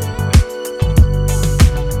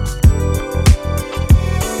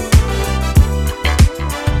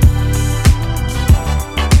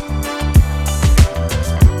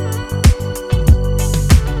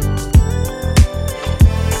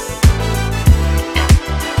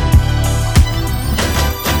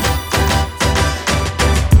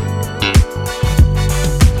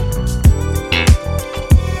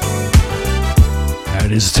 There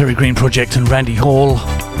it is, Terri Green Project and Randy Hall.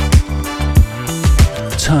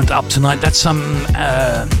 Turned up tonight. That's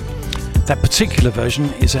that particular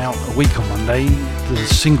version is out a week on Monday. The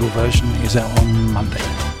single version is out on Monday.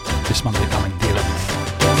 This Monday coming, the 11th.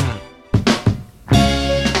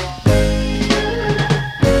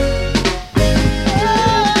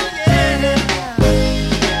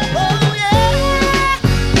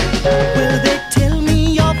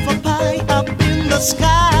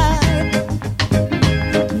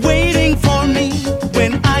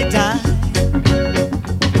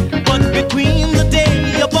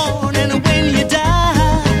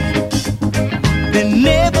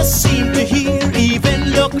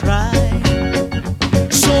 cry.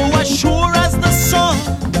 So as sure as the sun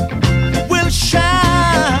will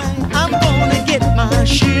shine, I'm gonna get my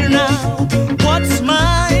share now. What's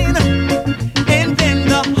mine? And then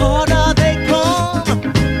the harder they come,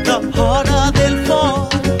 the harder they'll fall,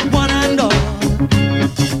 one and all.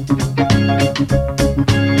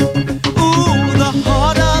 Ooh, the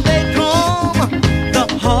harder they come, the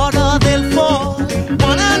harder they'll fall,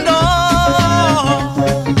 one and all.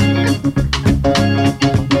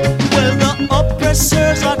 Well, the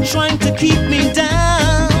oppressors are trying to keep me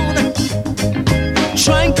down,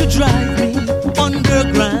 trying to drive me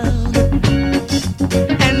underground,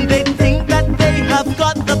 and they think that they have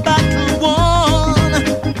got the battle won.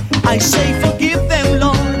 I say forgive them,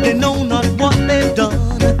 Lord, they know not what they've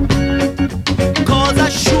done. 'Cause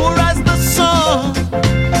as sure as the sun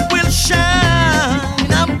will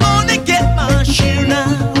shine, I'm gonna get my share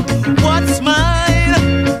now. What's mine?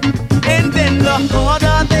 And then the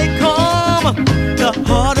harder they come, the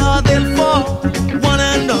harder they'll fall, one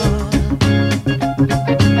and all.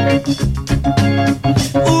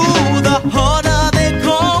 Ooh, the harder they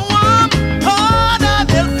come, harder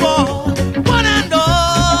they'll fall, one and all.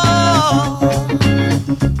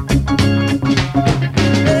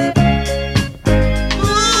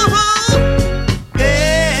 Ooh,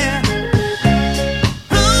 yeah.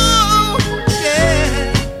 Ooh, yeah.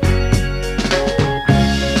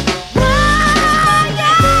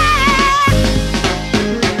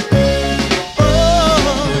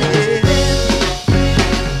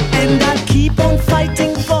 And I keep on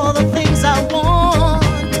fighting for the things I want,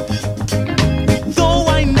 though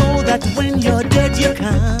I know that when you're dead you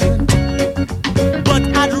can't. But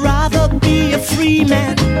I'd rather be a free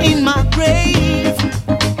man in my grave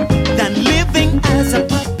than living as a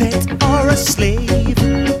puppet or a slave.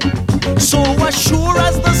 So as sure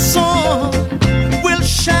as the sun will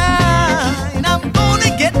shine, I'm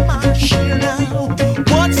gonna get my share now.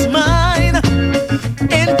 What's mine?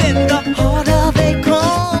 And then the harder they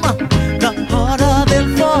come, the harder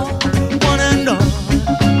they'll fall, one and all.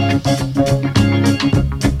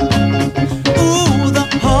 Ooh, the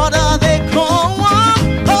harder they come,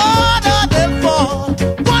 harder they'll fall,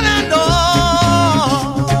 one and all.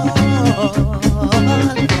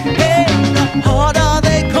 Hey, the harder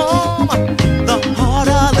they come, the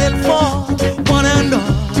harder they'll fall, one and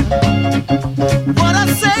all. What I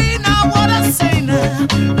say now, what I say now.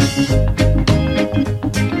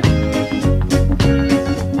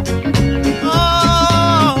 Oh.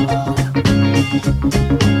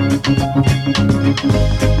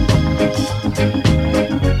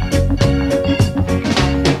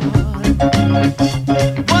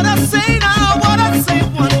 What I say now, what I say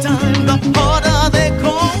one time. The harder they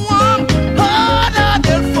come, harder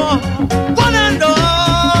they'll fall, one and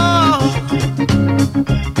all.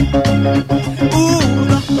 Ooh,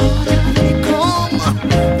 the harder they come,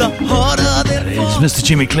 the harder they'll It's fall. Mr.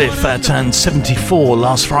 Jimmy Cliff turned 74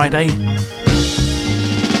 last Friday.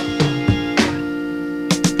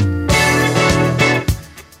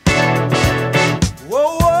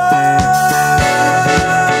 Whoa, whoa.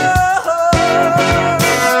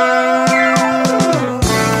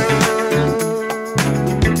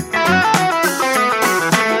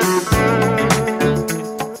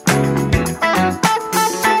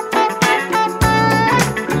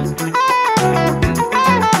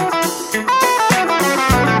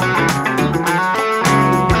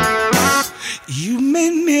 You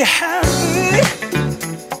made me happy.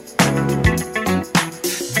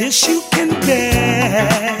 This you can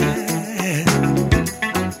bear.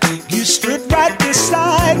 You stood right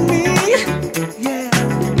beside me, yeah,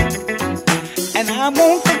 and I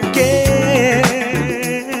won't forget.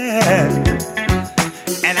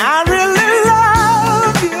 And I really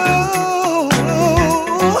love you.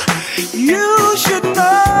 You should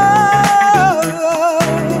know.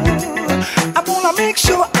 I wanna make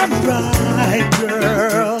sure I'm right,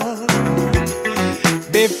 girl,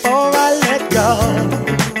 before I let go.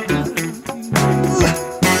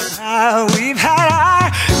 We've had our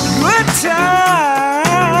good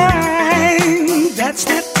time. That's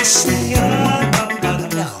not to say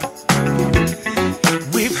no.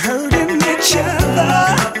 We've hurting each other.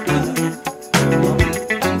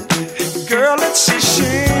 Girl, it's a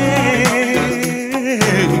shame.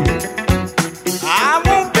 I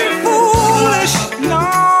won't be foolish, no.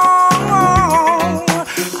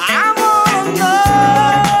 I wanna know.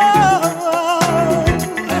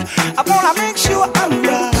 I wanna make sure I'm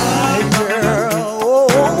right,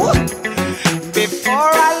 girl,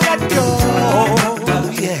 before I let go.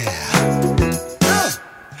 Yeah.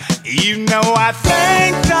 You know I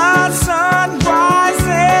think the sun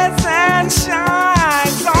rises and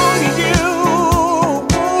shines on you.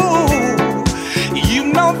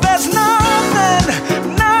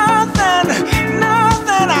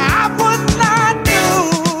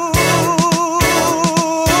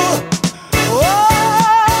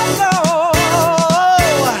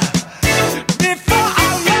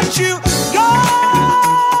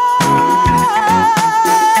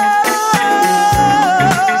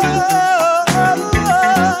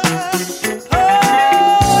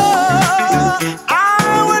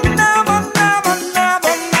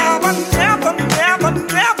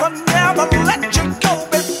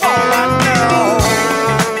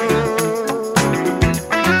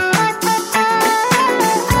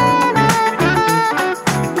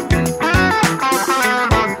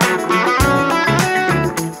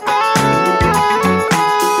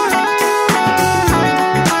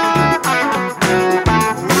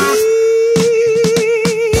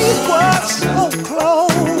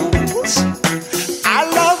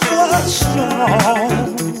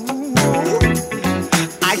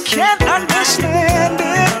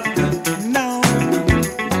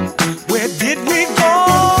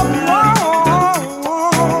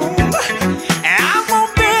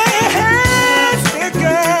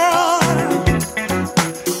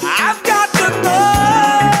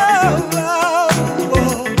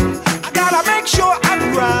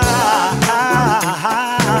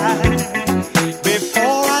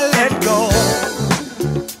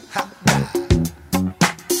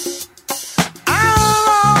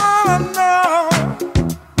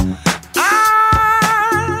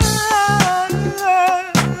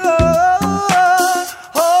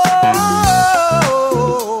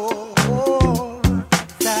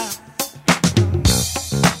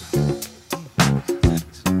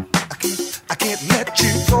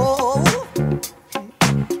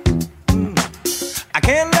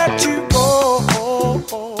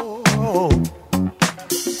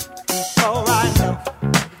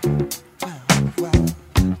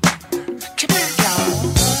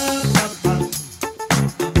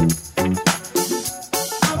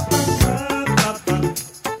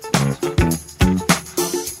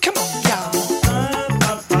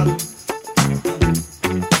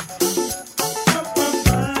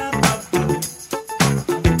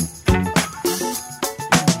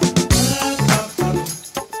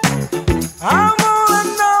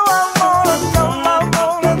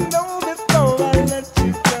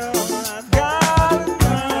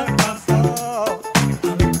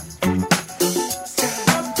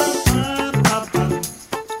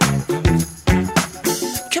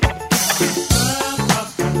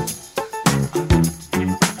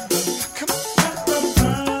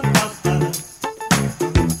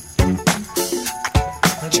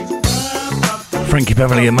 Frankie,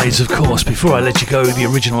 Beverley and Maze, of course. Before I let you go, the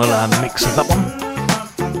original mix of that one.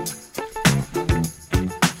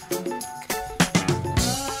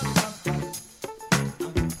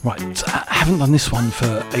 Right, I haven't done this one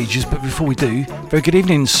for ages, but before we do, very good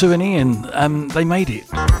evening, Sue and Ian. They made it.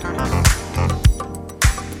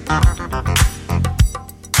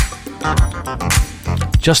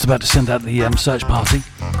 Just about to send out the search party.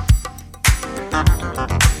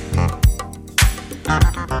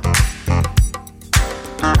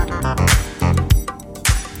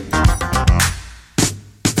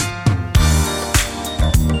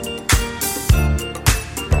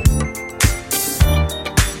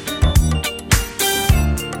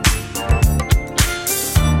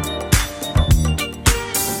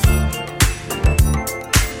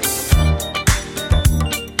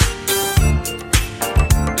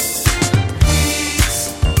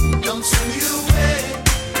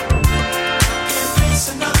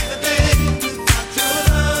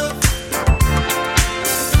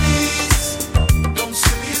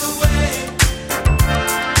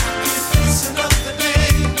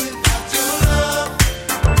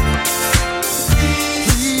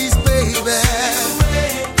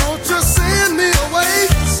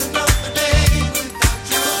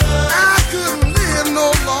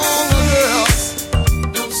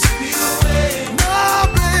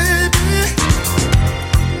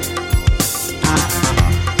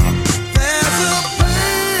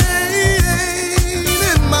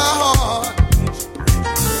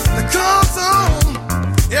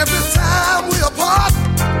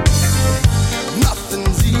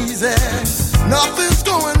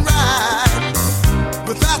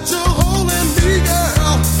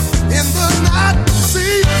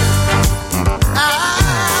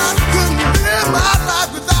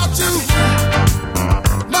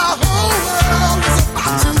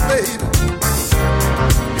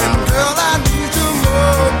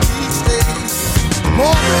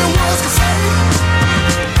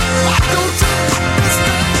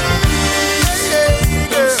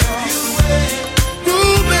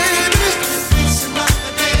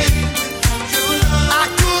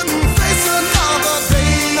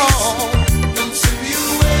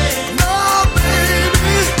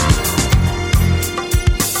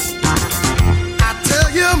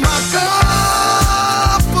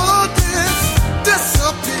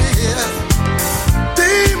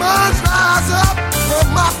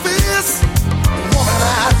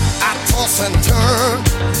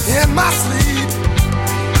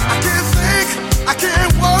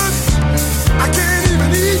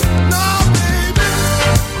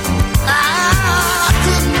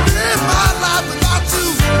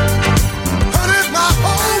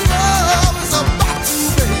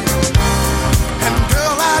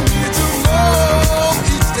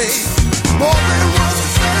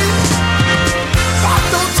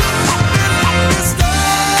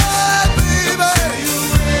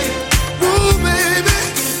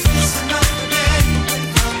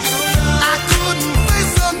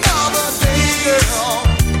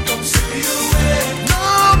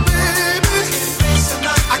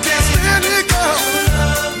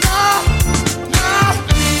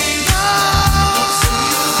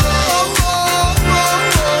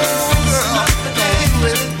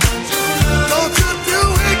 Don't you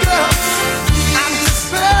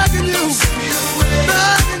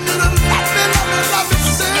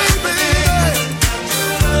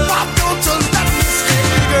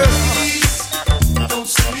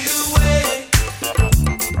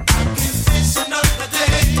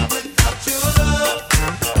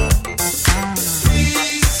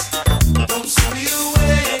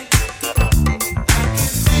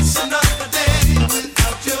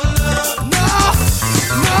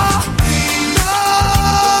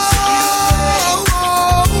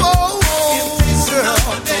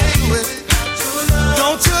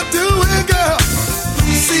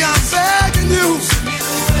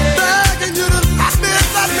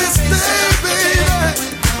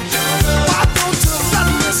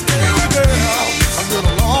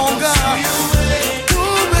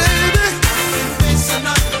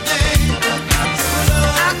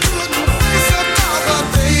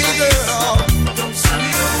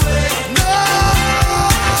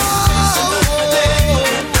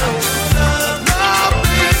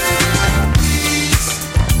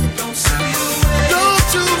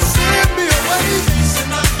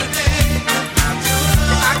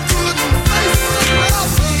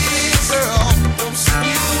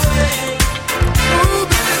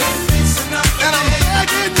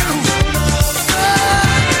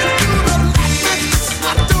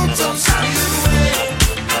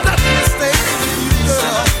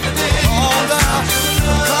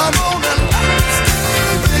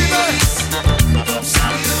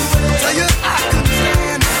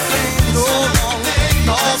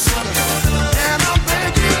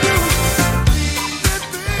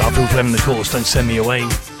Fleming, of course, Don't Send Me Away.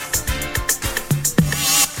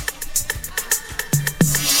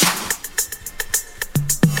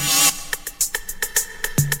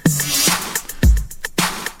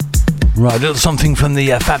 Right, a little something from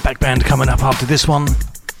the Fatback band coming up after this one.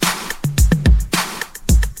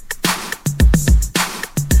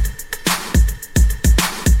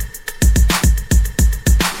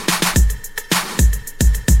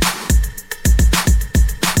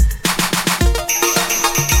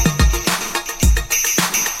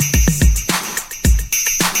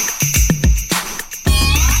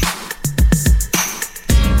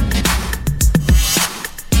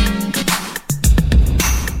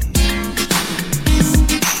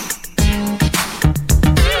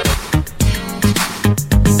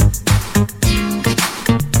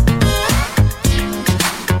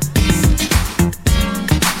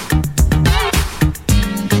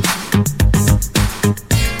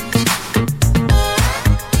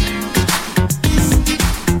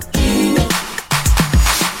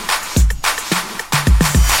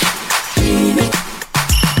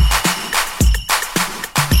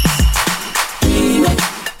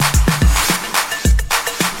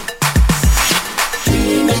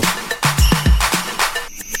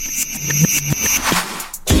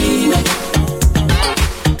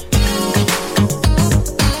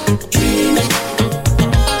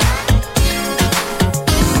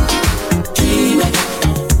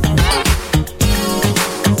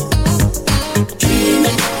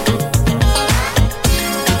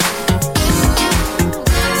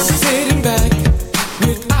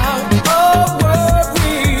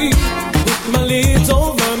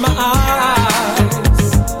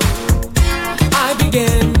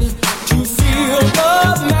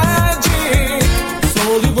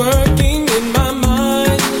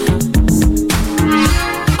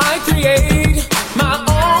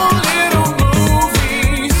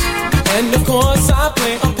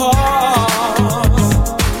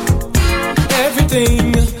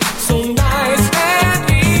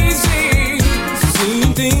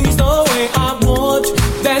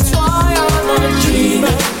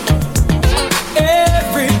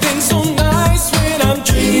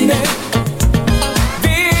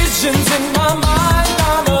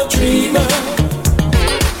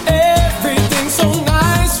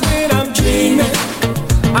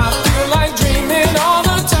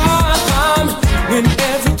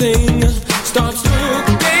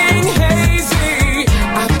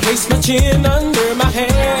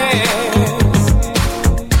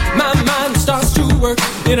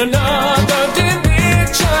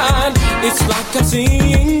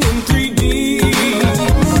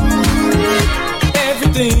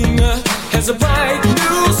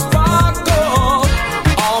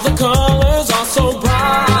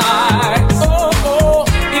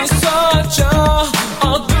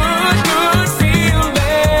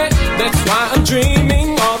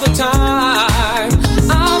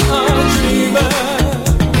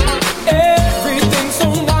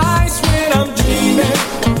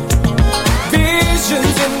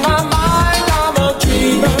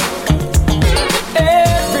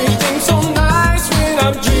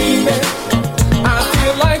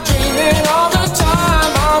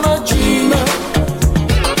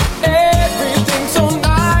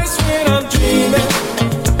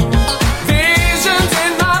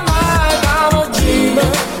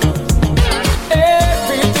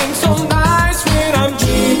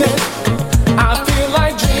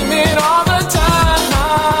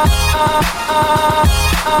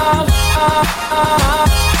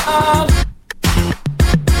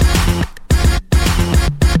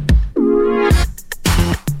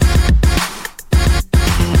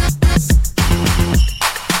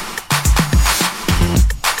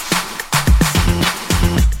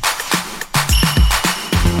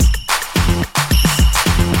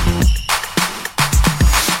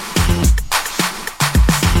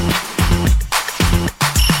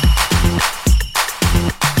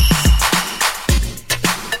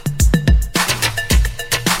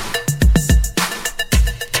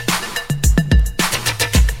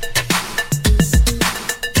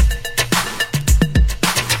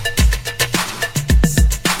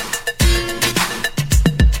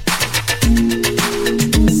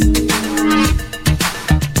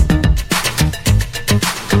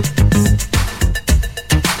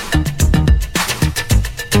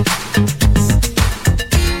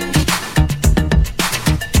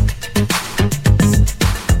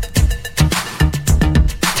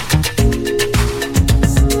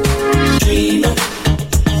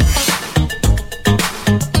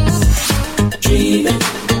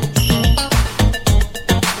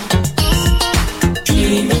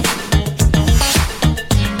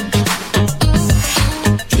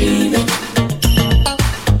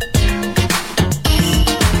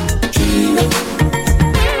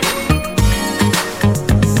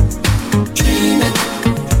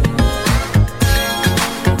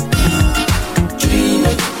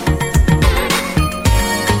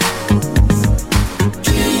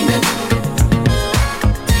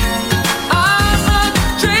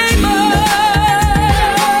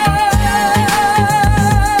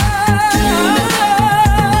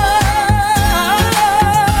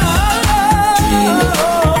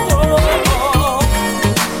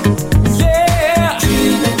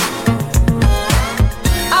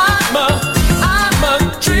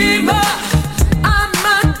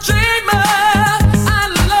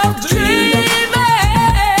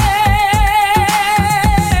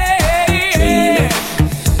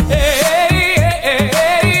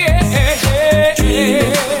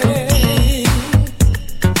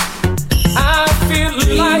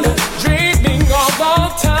 feel like dreaming all the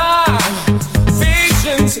time.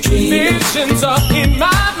 Visions are in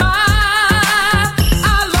my mind.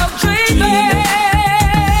 I love dreaming.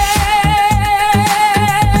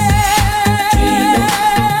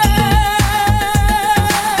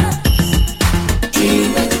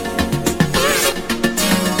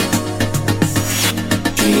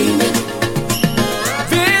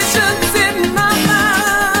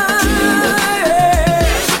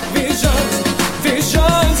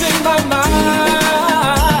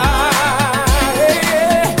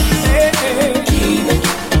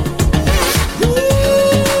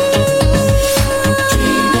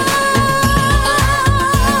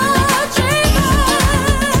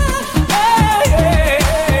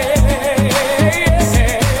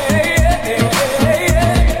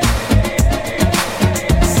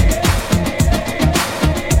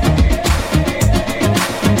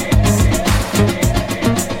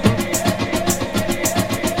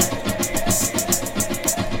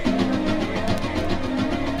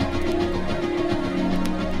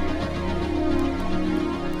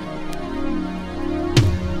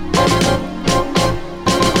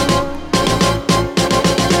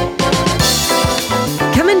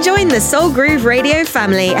 The Soul Groove Radio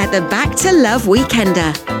family at the Back to Love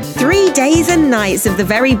Weekender. 3 days and nights of the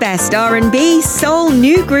very best R&B, soul,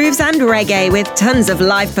 new grooves and reggae with tons of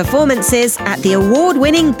live performances at the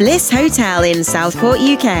award-winning Bliss Hotel in Southport,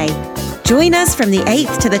 UK. Join us from the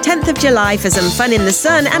 8th to the 10th of July for some fun in the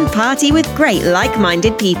sun and party with great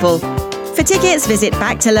like-minded people. For tickets, visit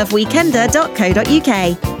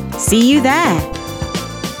backtoloveweekender.co.uk. See you there.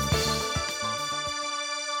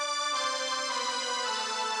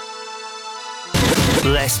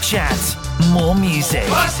 Less chat, more music.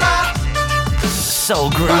 Soul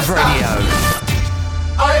Groove Radio.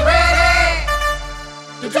 Are you ready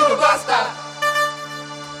to do the bus stop?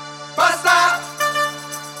 Bus stop,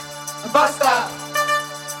 bus stop.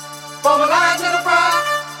 From a line to the front,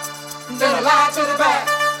 then a line to the back.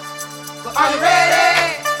 Are you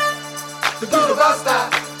ready to do the bus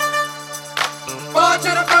stop? 4 to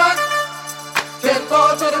the front, then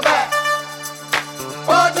 4 to the back.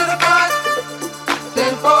 4 to the front,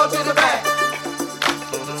 then 4 to the back. 2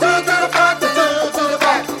 to the front, then 2 to the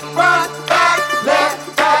back. Front, back,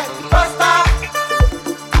 left, back. Bus stop,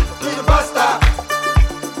 do the bus stop.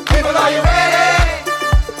 People, are you ready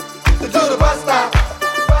to do the bus stop?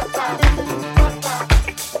 Bus stop.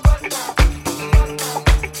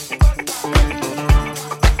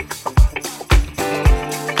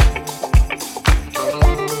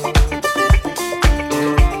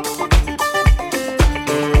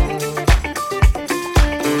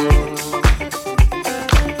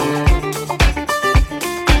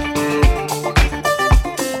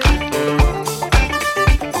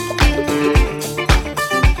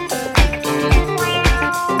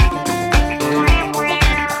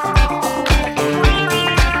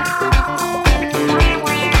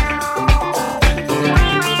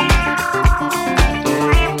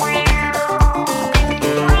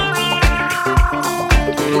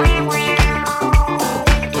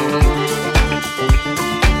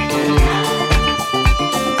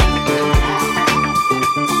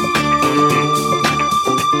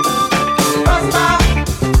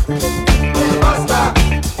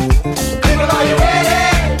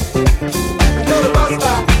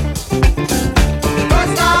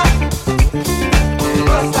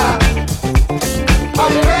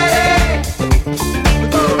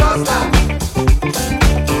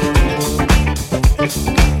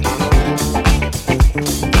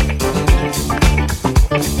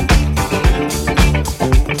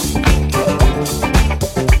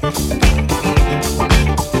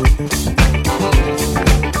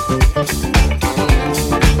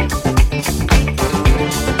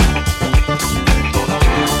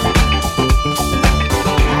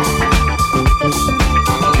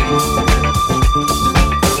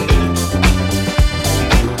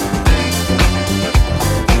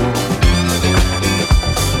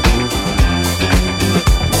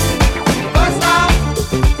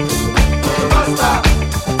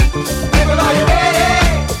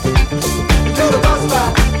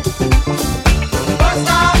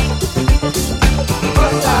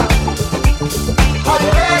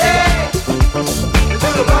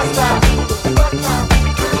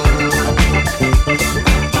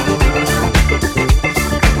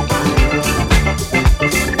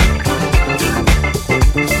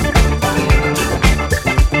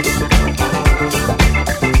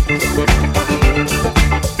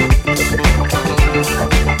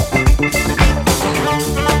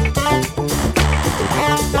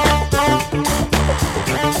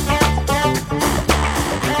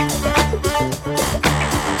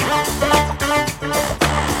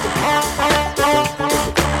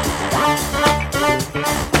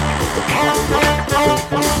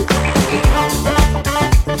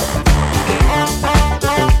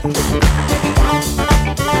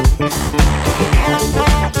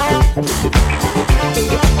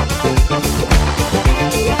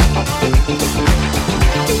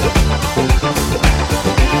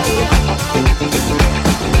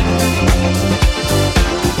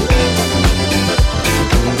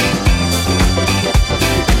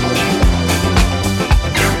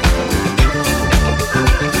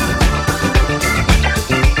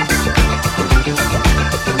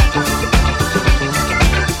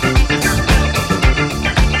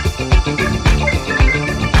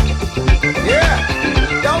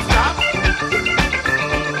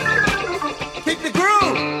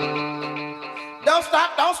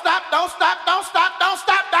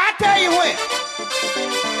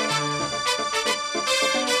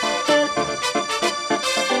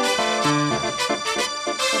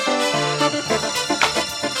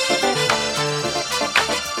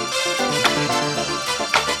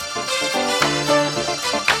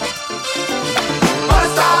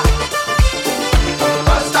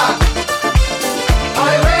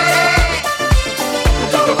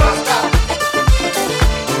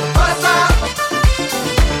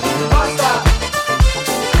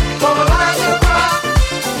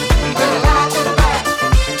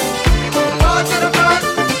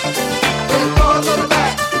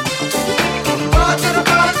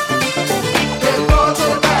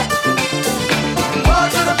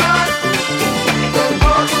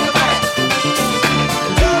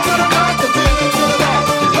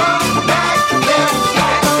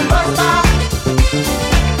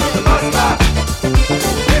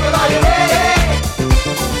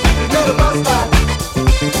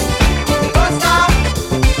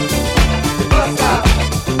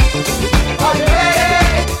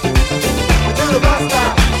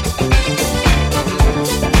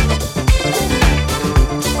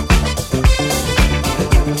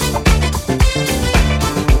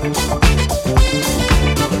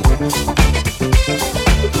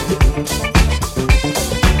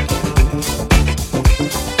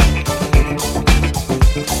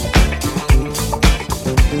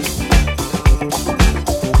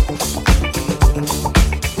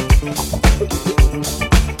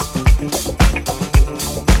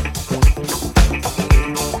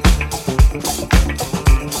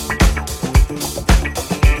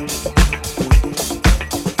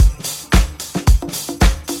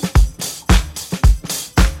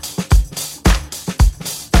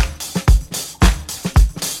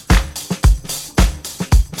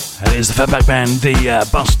 is the Fatback Band, the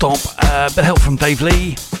Bus Stop, bit help from Dave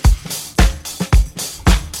Lee.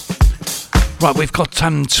 Right, we've got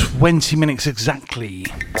 20 minutes exactly.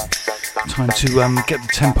 Time to get the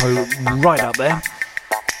tempo right up there.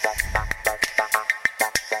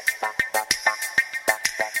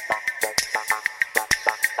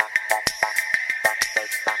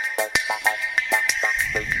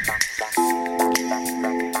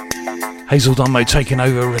 Hazel Dunmo taking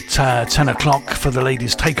over at 10 o'clock for the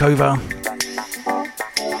ladies' takeover.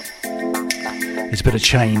 It's a bit of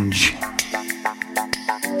change.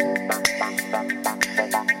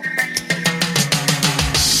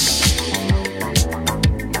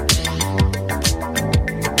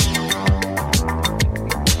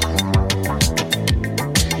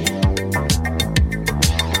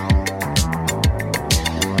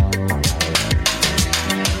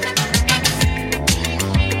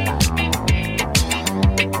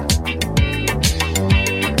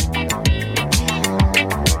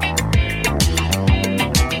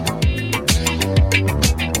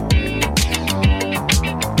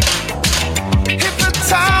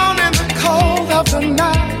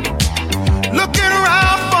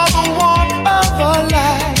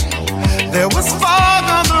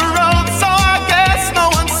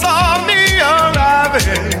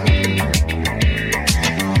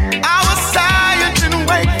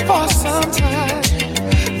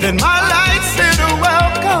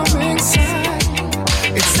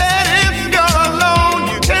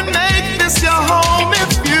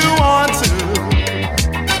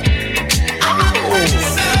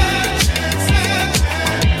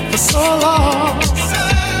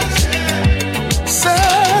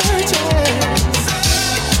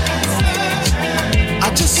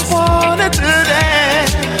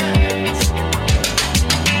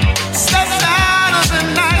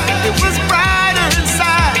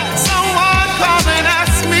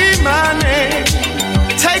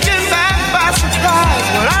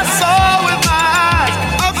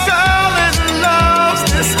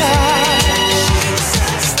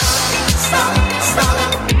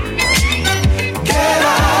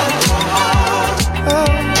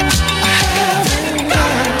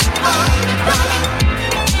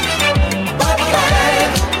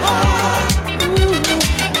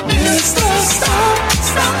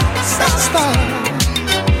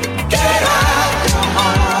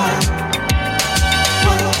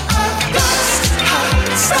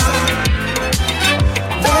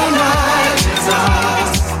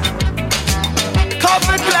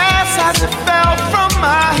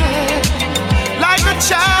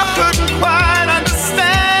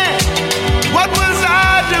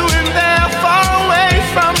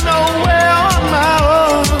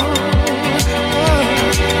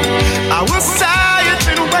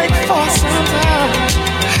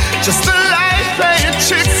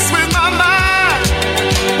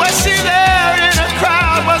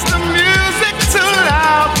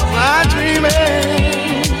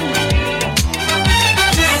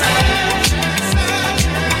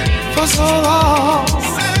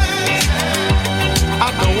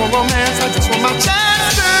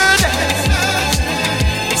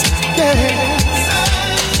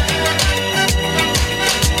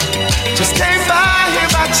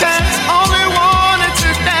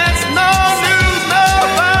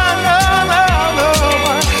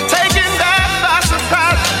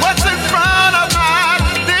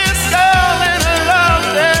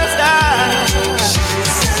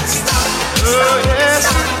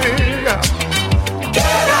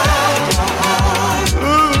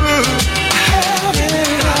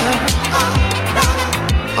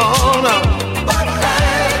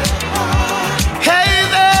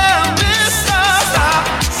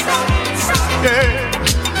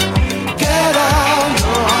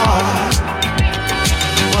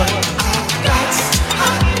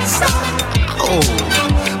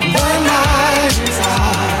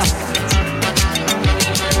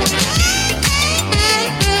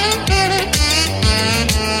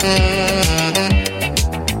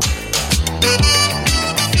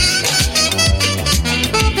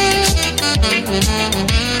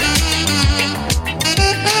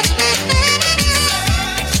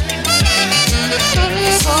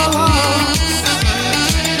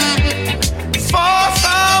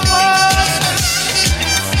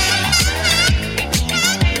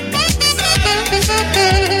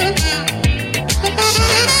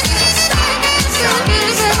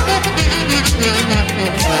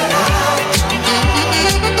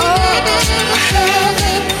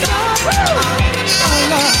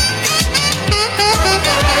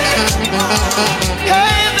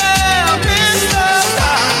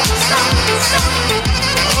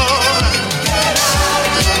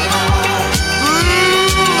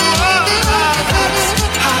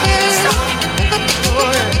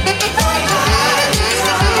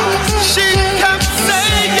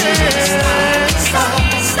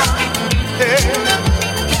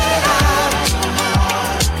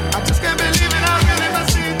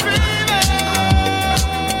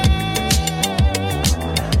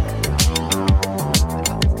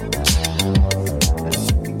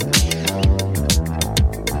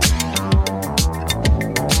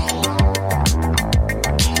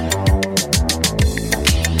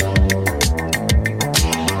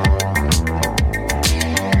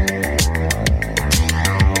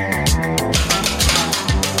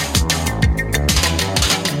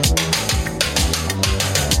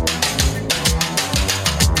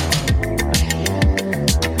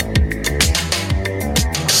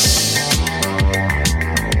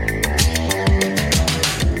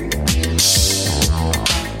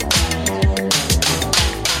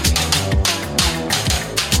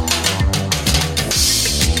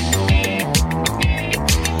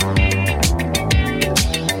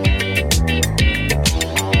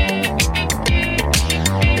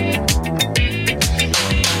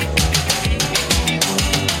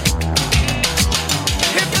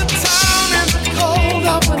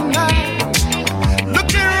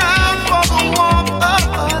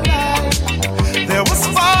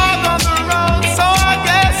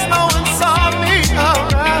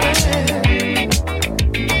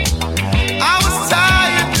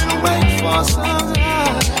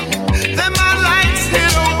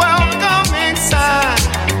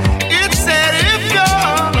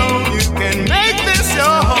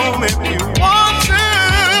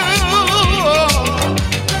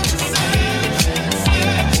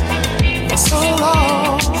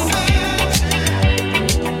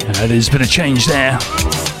 There's been a change there.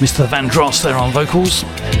 Mr. Van Dross there on vocals.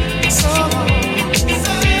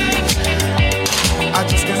 I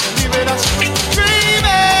just can't believe it. I was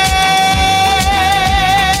dreaming.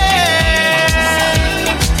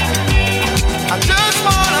 I just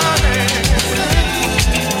wanna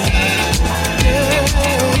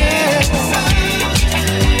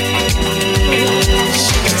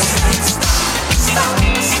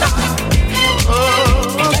dance. Stop.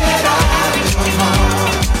 Oh, get out of your mind.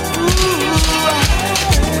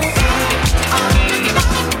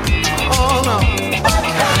 Oh no.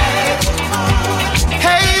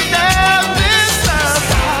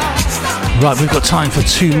 Right, we've got time for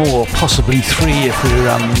 2 more, possibly 3 if we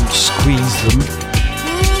squeeze them.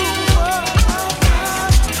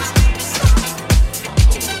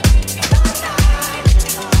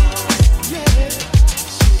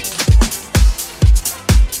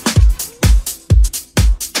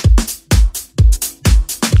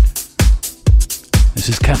 This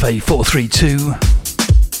is Café 432.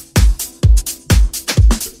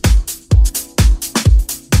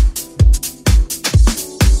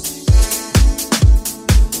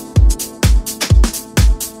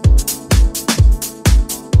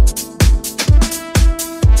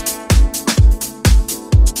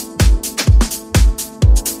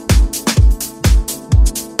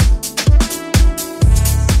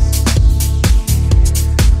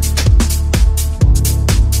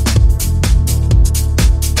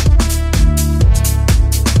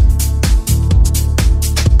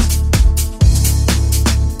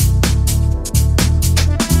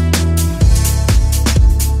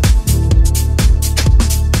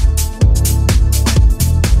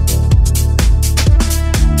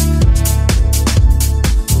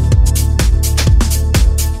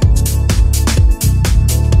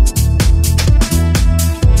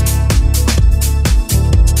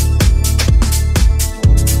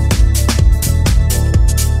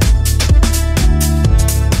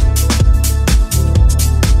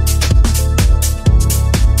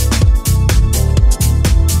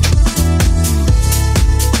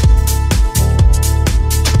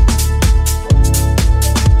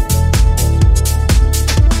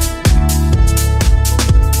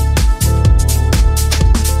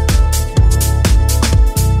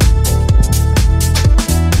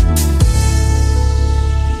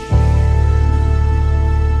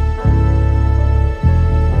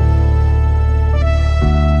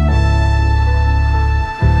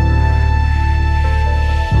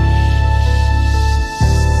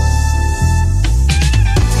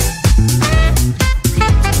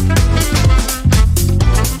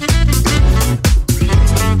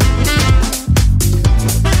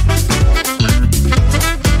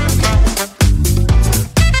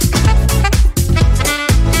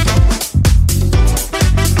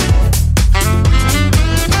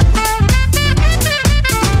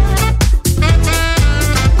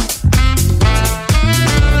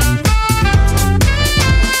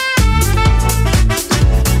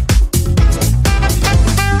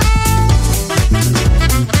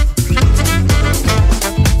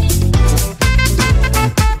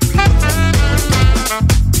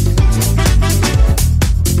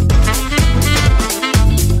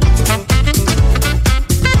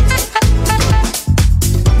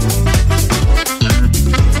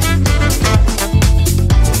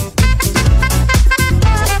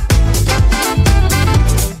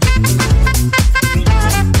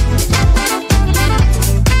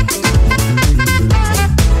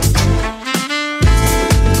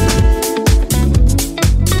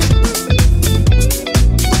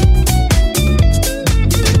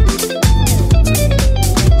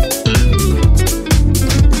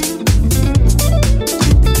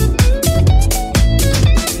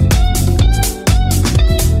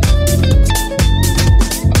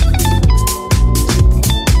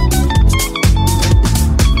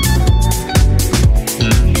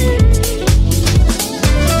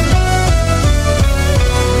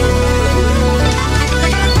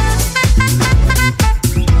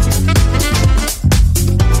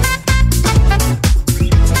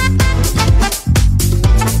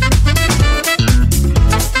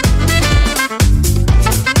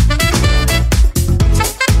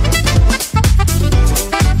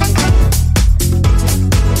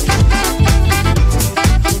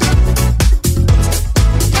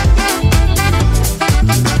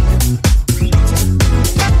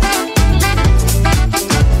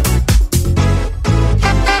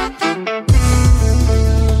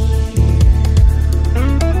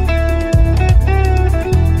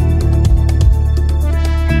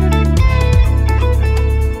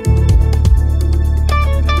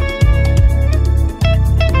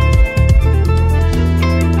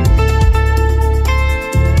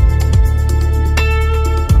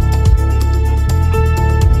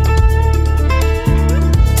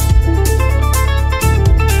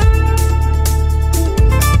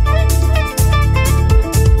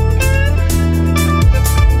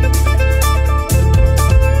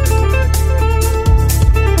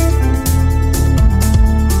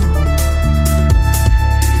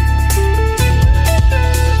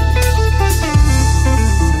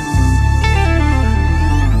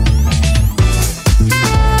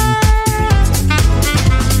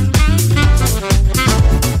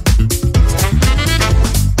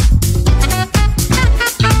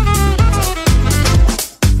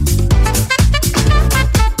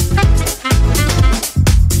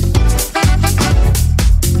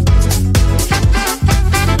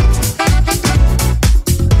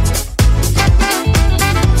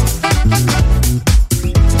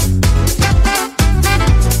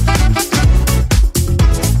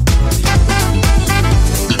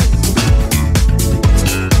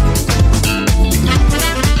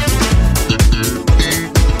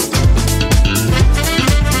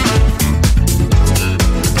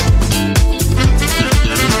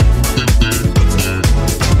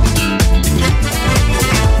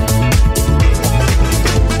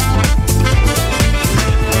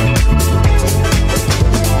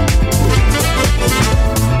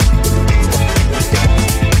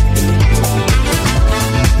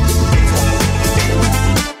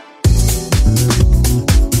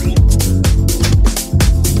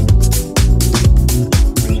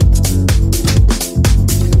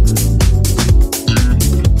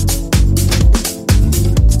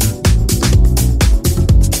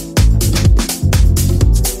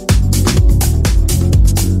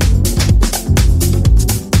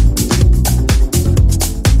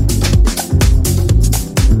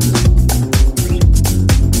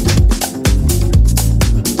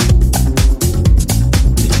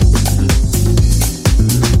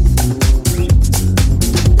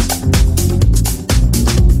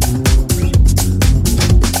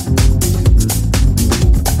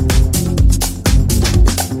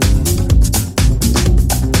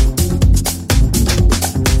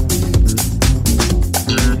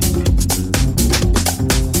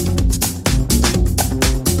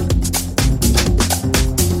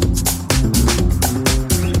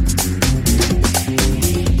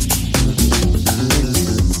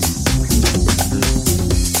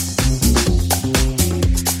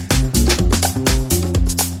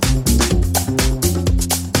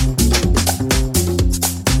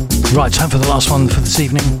 the last one for this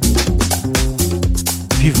evening.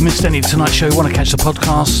 If you've missed any of tonight's show, want to catch the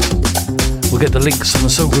podcast, we'll get the links on the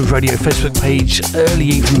Soul Groove Radio Facebook page early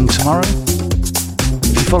evening tomorrow.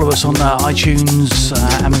 If you follow us on iTunes,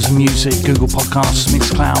 Amazon Music, Google Podcasts,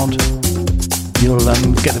 Mixcloud, you'll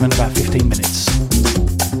get them in about 15 minutes.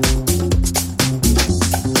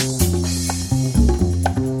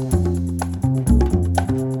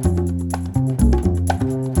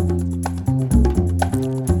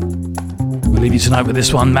 We'll leave you tonight with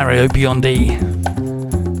this one, Mario Biondi.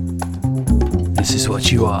 This is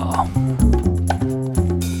what you are.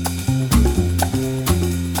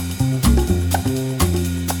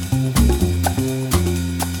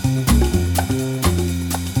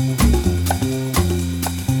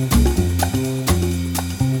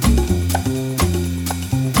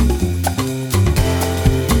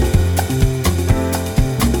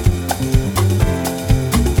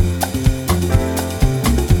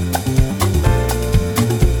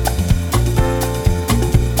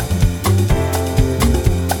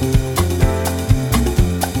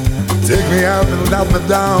 Knock me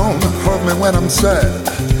down, hold me when I'm sad.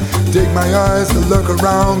 Take my eyes to look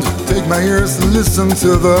around, take my ears to listen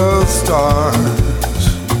to the stars.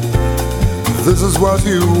 This is what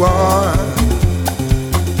you are.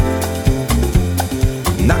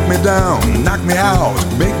 Knock me down, knock me out,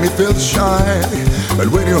 make me feel shy. But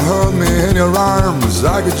when you hold me in your arms,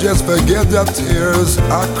 I could just forget the tears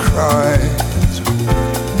I cried.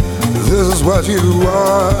 This is what you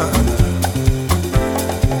are.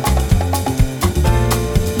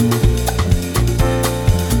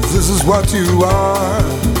 This is what you are.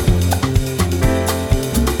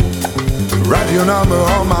 Write your number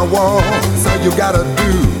on my wall, that's all you gotta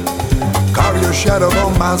do. Carve your shadow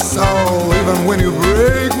on my soul, even when you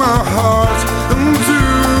break my heart in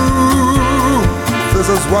two. This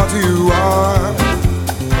is what you are.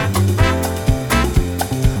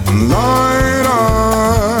 Light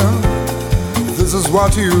on. This is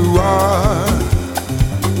what you are.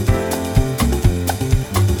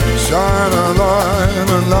 Shine a light,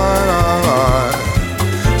 a light, a light.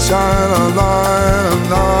 Shine a light, a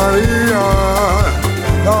light,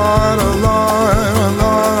 light, a light, a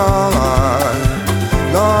light,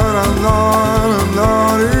 light, a light, a light,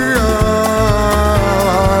 light, a light, a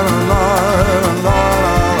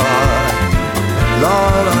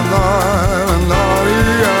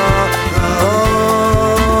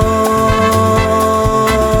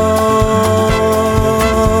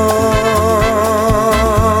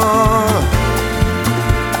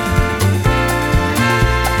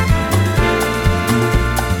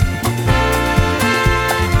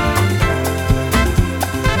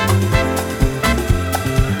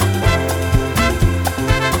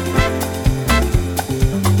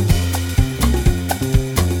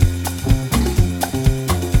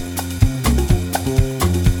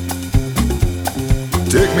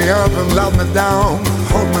love me down,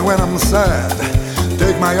 hold me when I'm sad.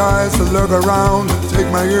 Take my eyes to look around, take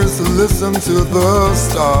my ears to listen to the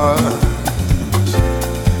stars.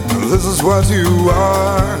 This is what you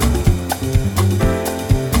are.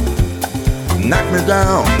 Knock me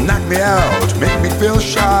down, knock me out, make me feel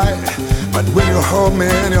shy. But when you hold me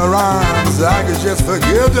in your arms, I can just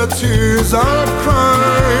forget the tears I've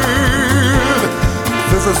cried.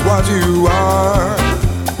 This is what you are.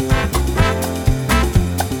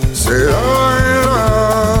 Say I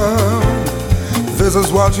am. This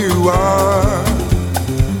is what you are.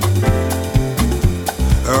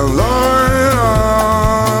 A liar.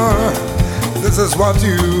 This is what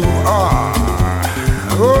you are.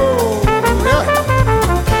 Oh, yeah.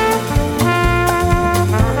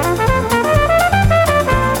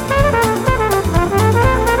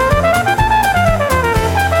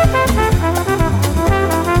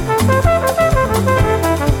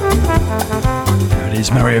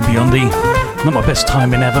 Mario Biondi, not my best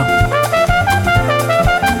timing ever.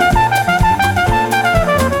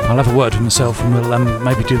 I'll have a word with myself and we'll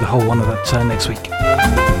maybe do the whole one of that next week.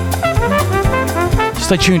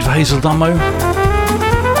 Stay tuned for Hazel Dunmo.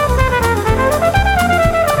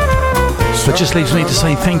 So it just leaves me to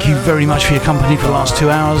say thank you very much for your company for the last 2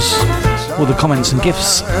 hours, all the comments and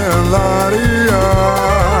gifts.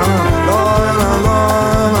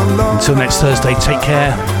 Until next Thursday, take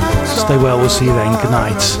care. Stay well, we'll see you then. Good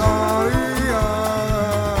night.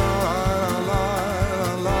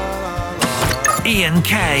 Ian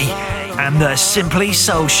K and the Simply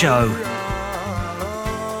Soul Show.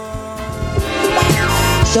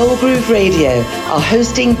 Soul Groove Radio are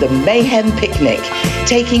hosting the Mayhem Picnic,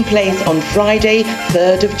 taking place on Friday,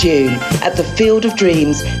 3rd of June at the Field of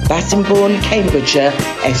Dreams, Bassingbourn, Cambridgeshire,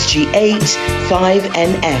 SG8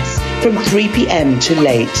 5NS from 3 p.m. to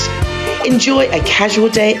late. Enjoy a casual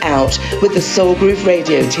day out with the Soul Groove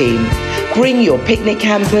Radio team. Bring your picnic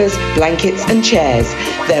campers, blankets and chairs.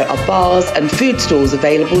 There are bars and food stalls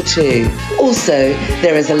available too. Also,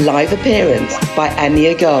 there is a live appearance by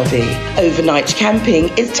Anya Garvey. Overnight camping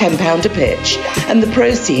is £10 a pitch and the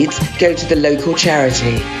proceeds go to the local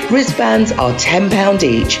charity. Wristbands are £10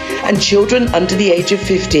 each and children under the age of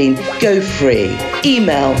 15 go free.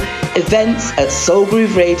 Email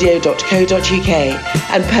events@soulgrooveradio.co.uk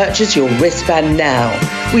and purchase your wristband now.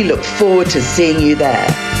 We look forward to seeing you there.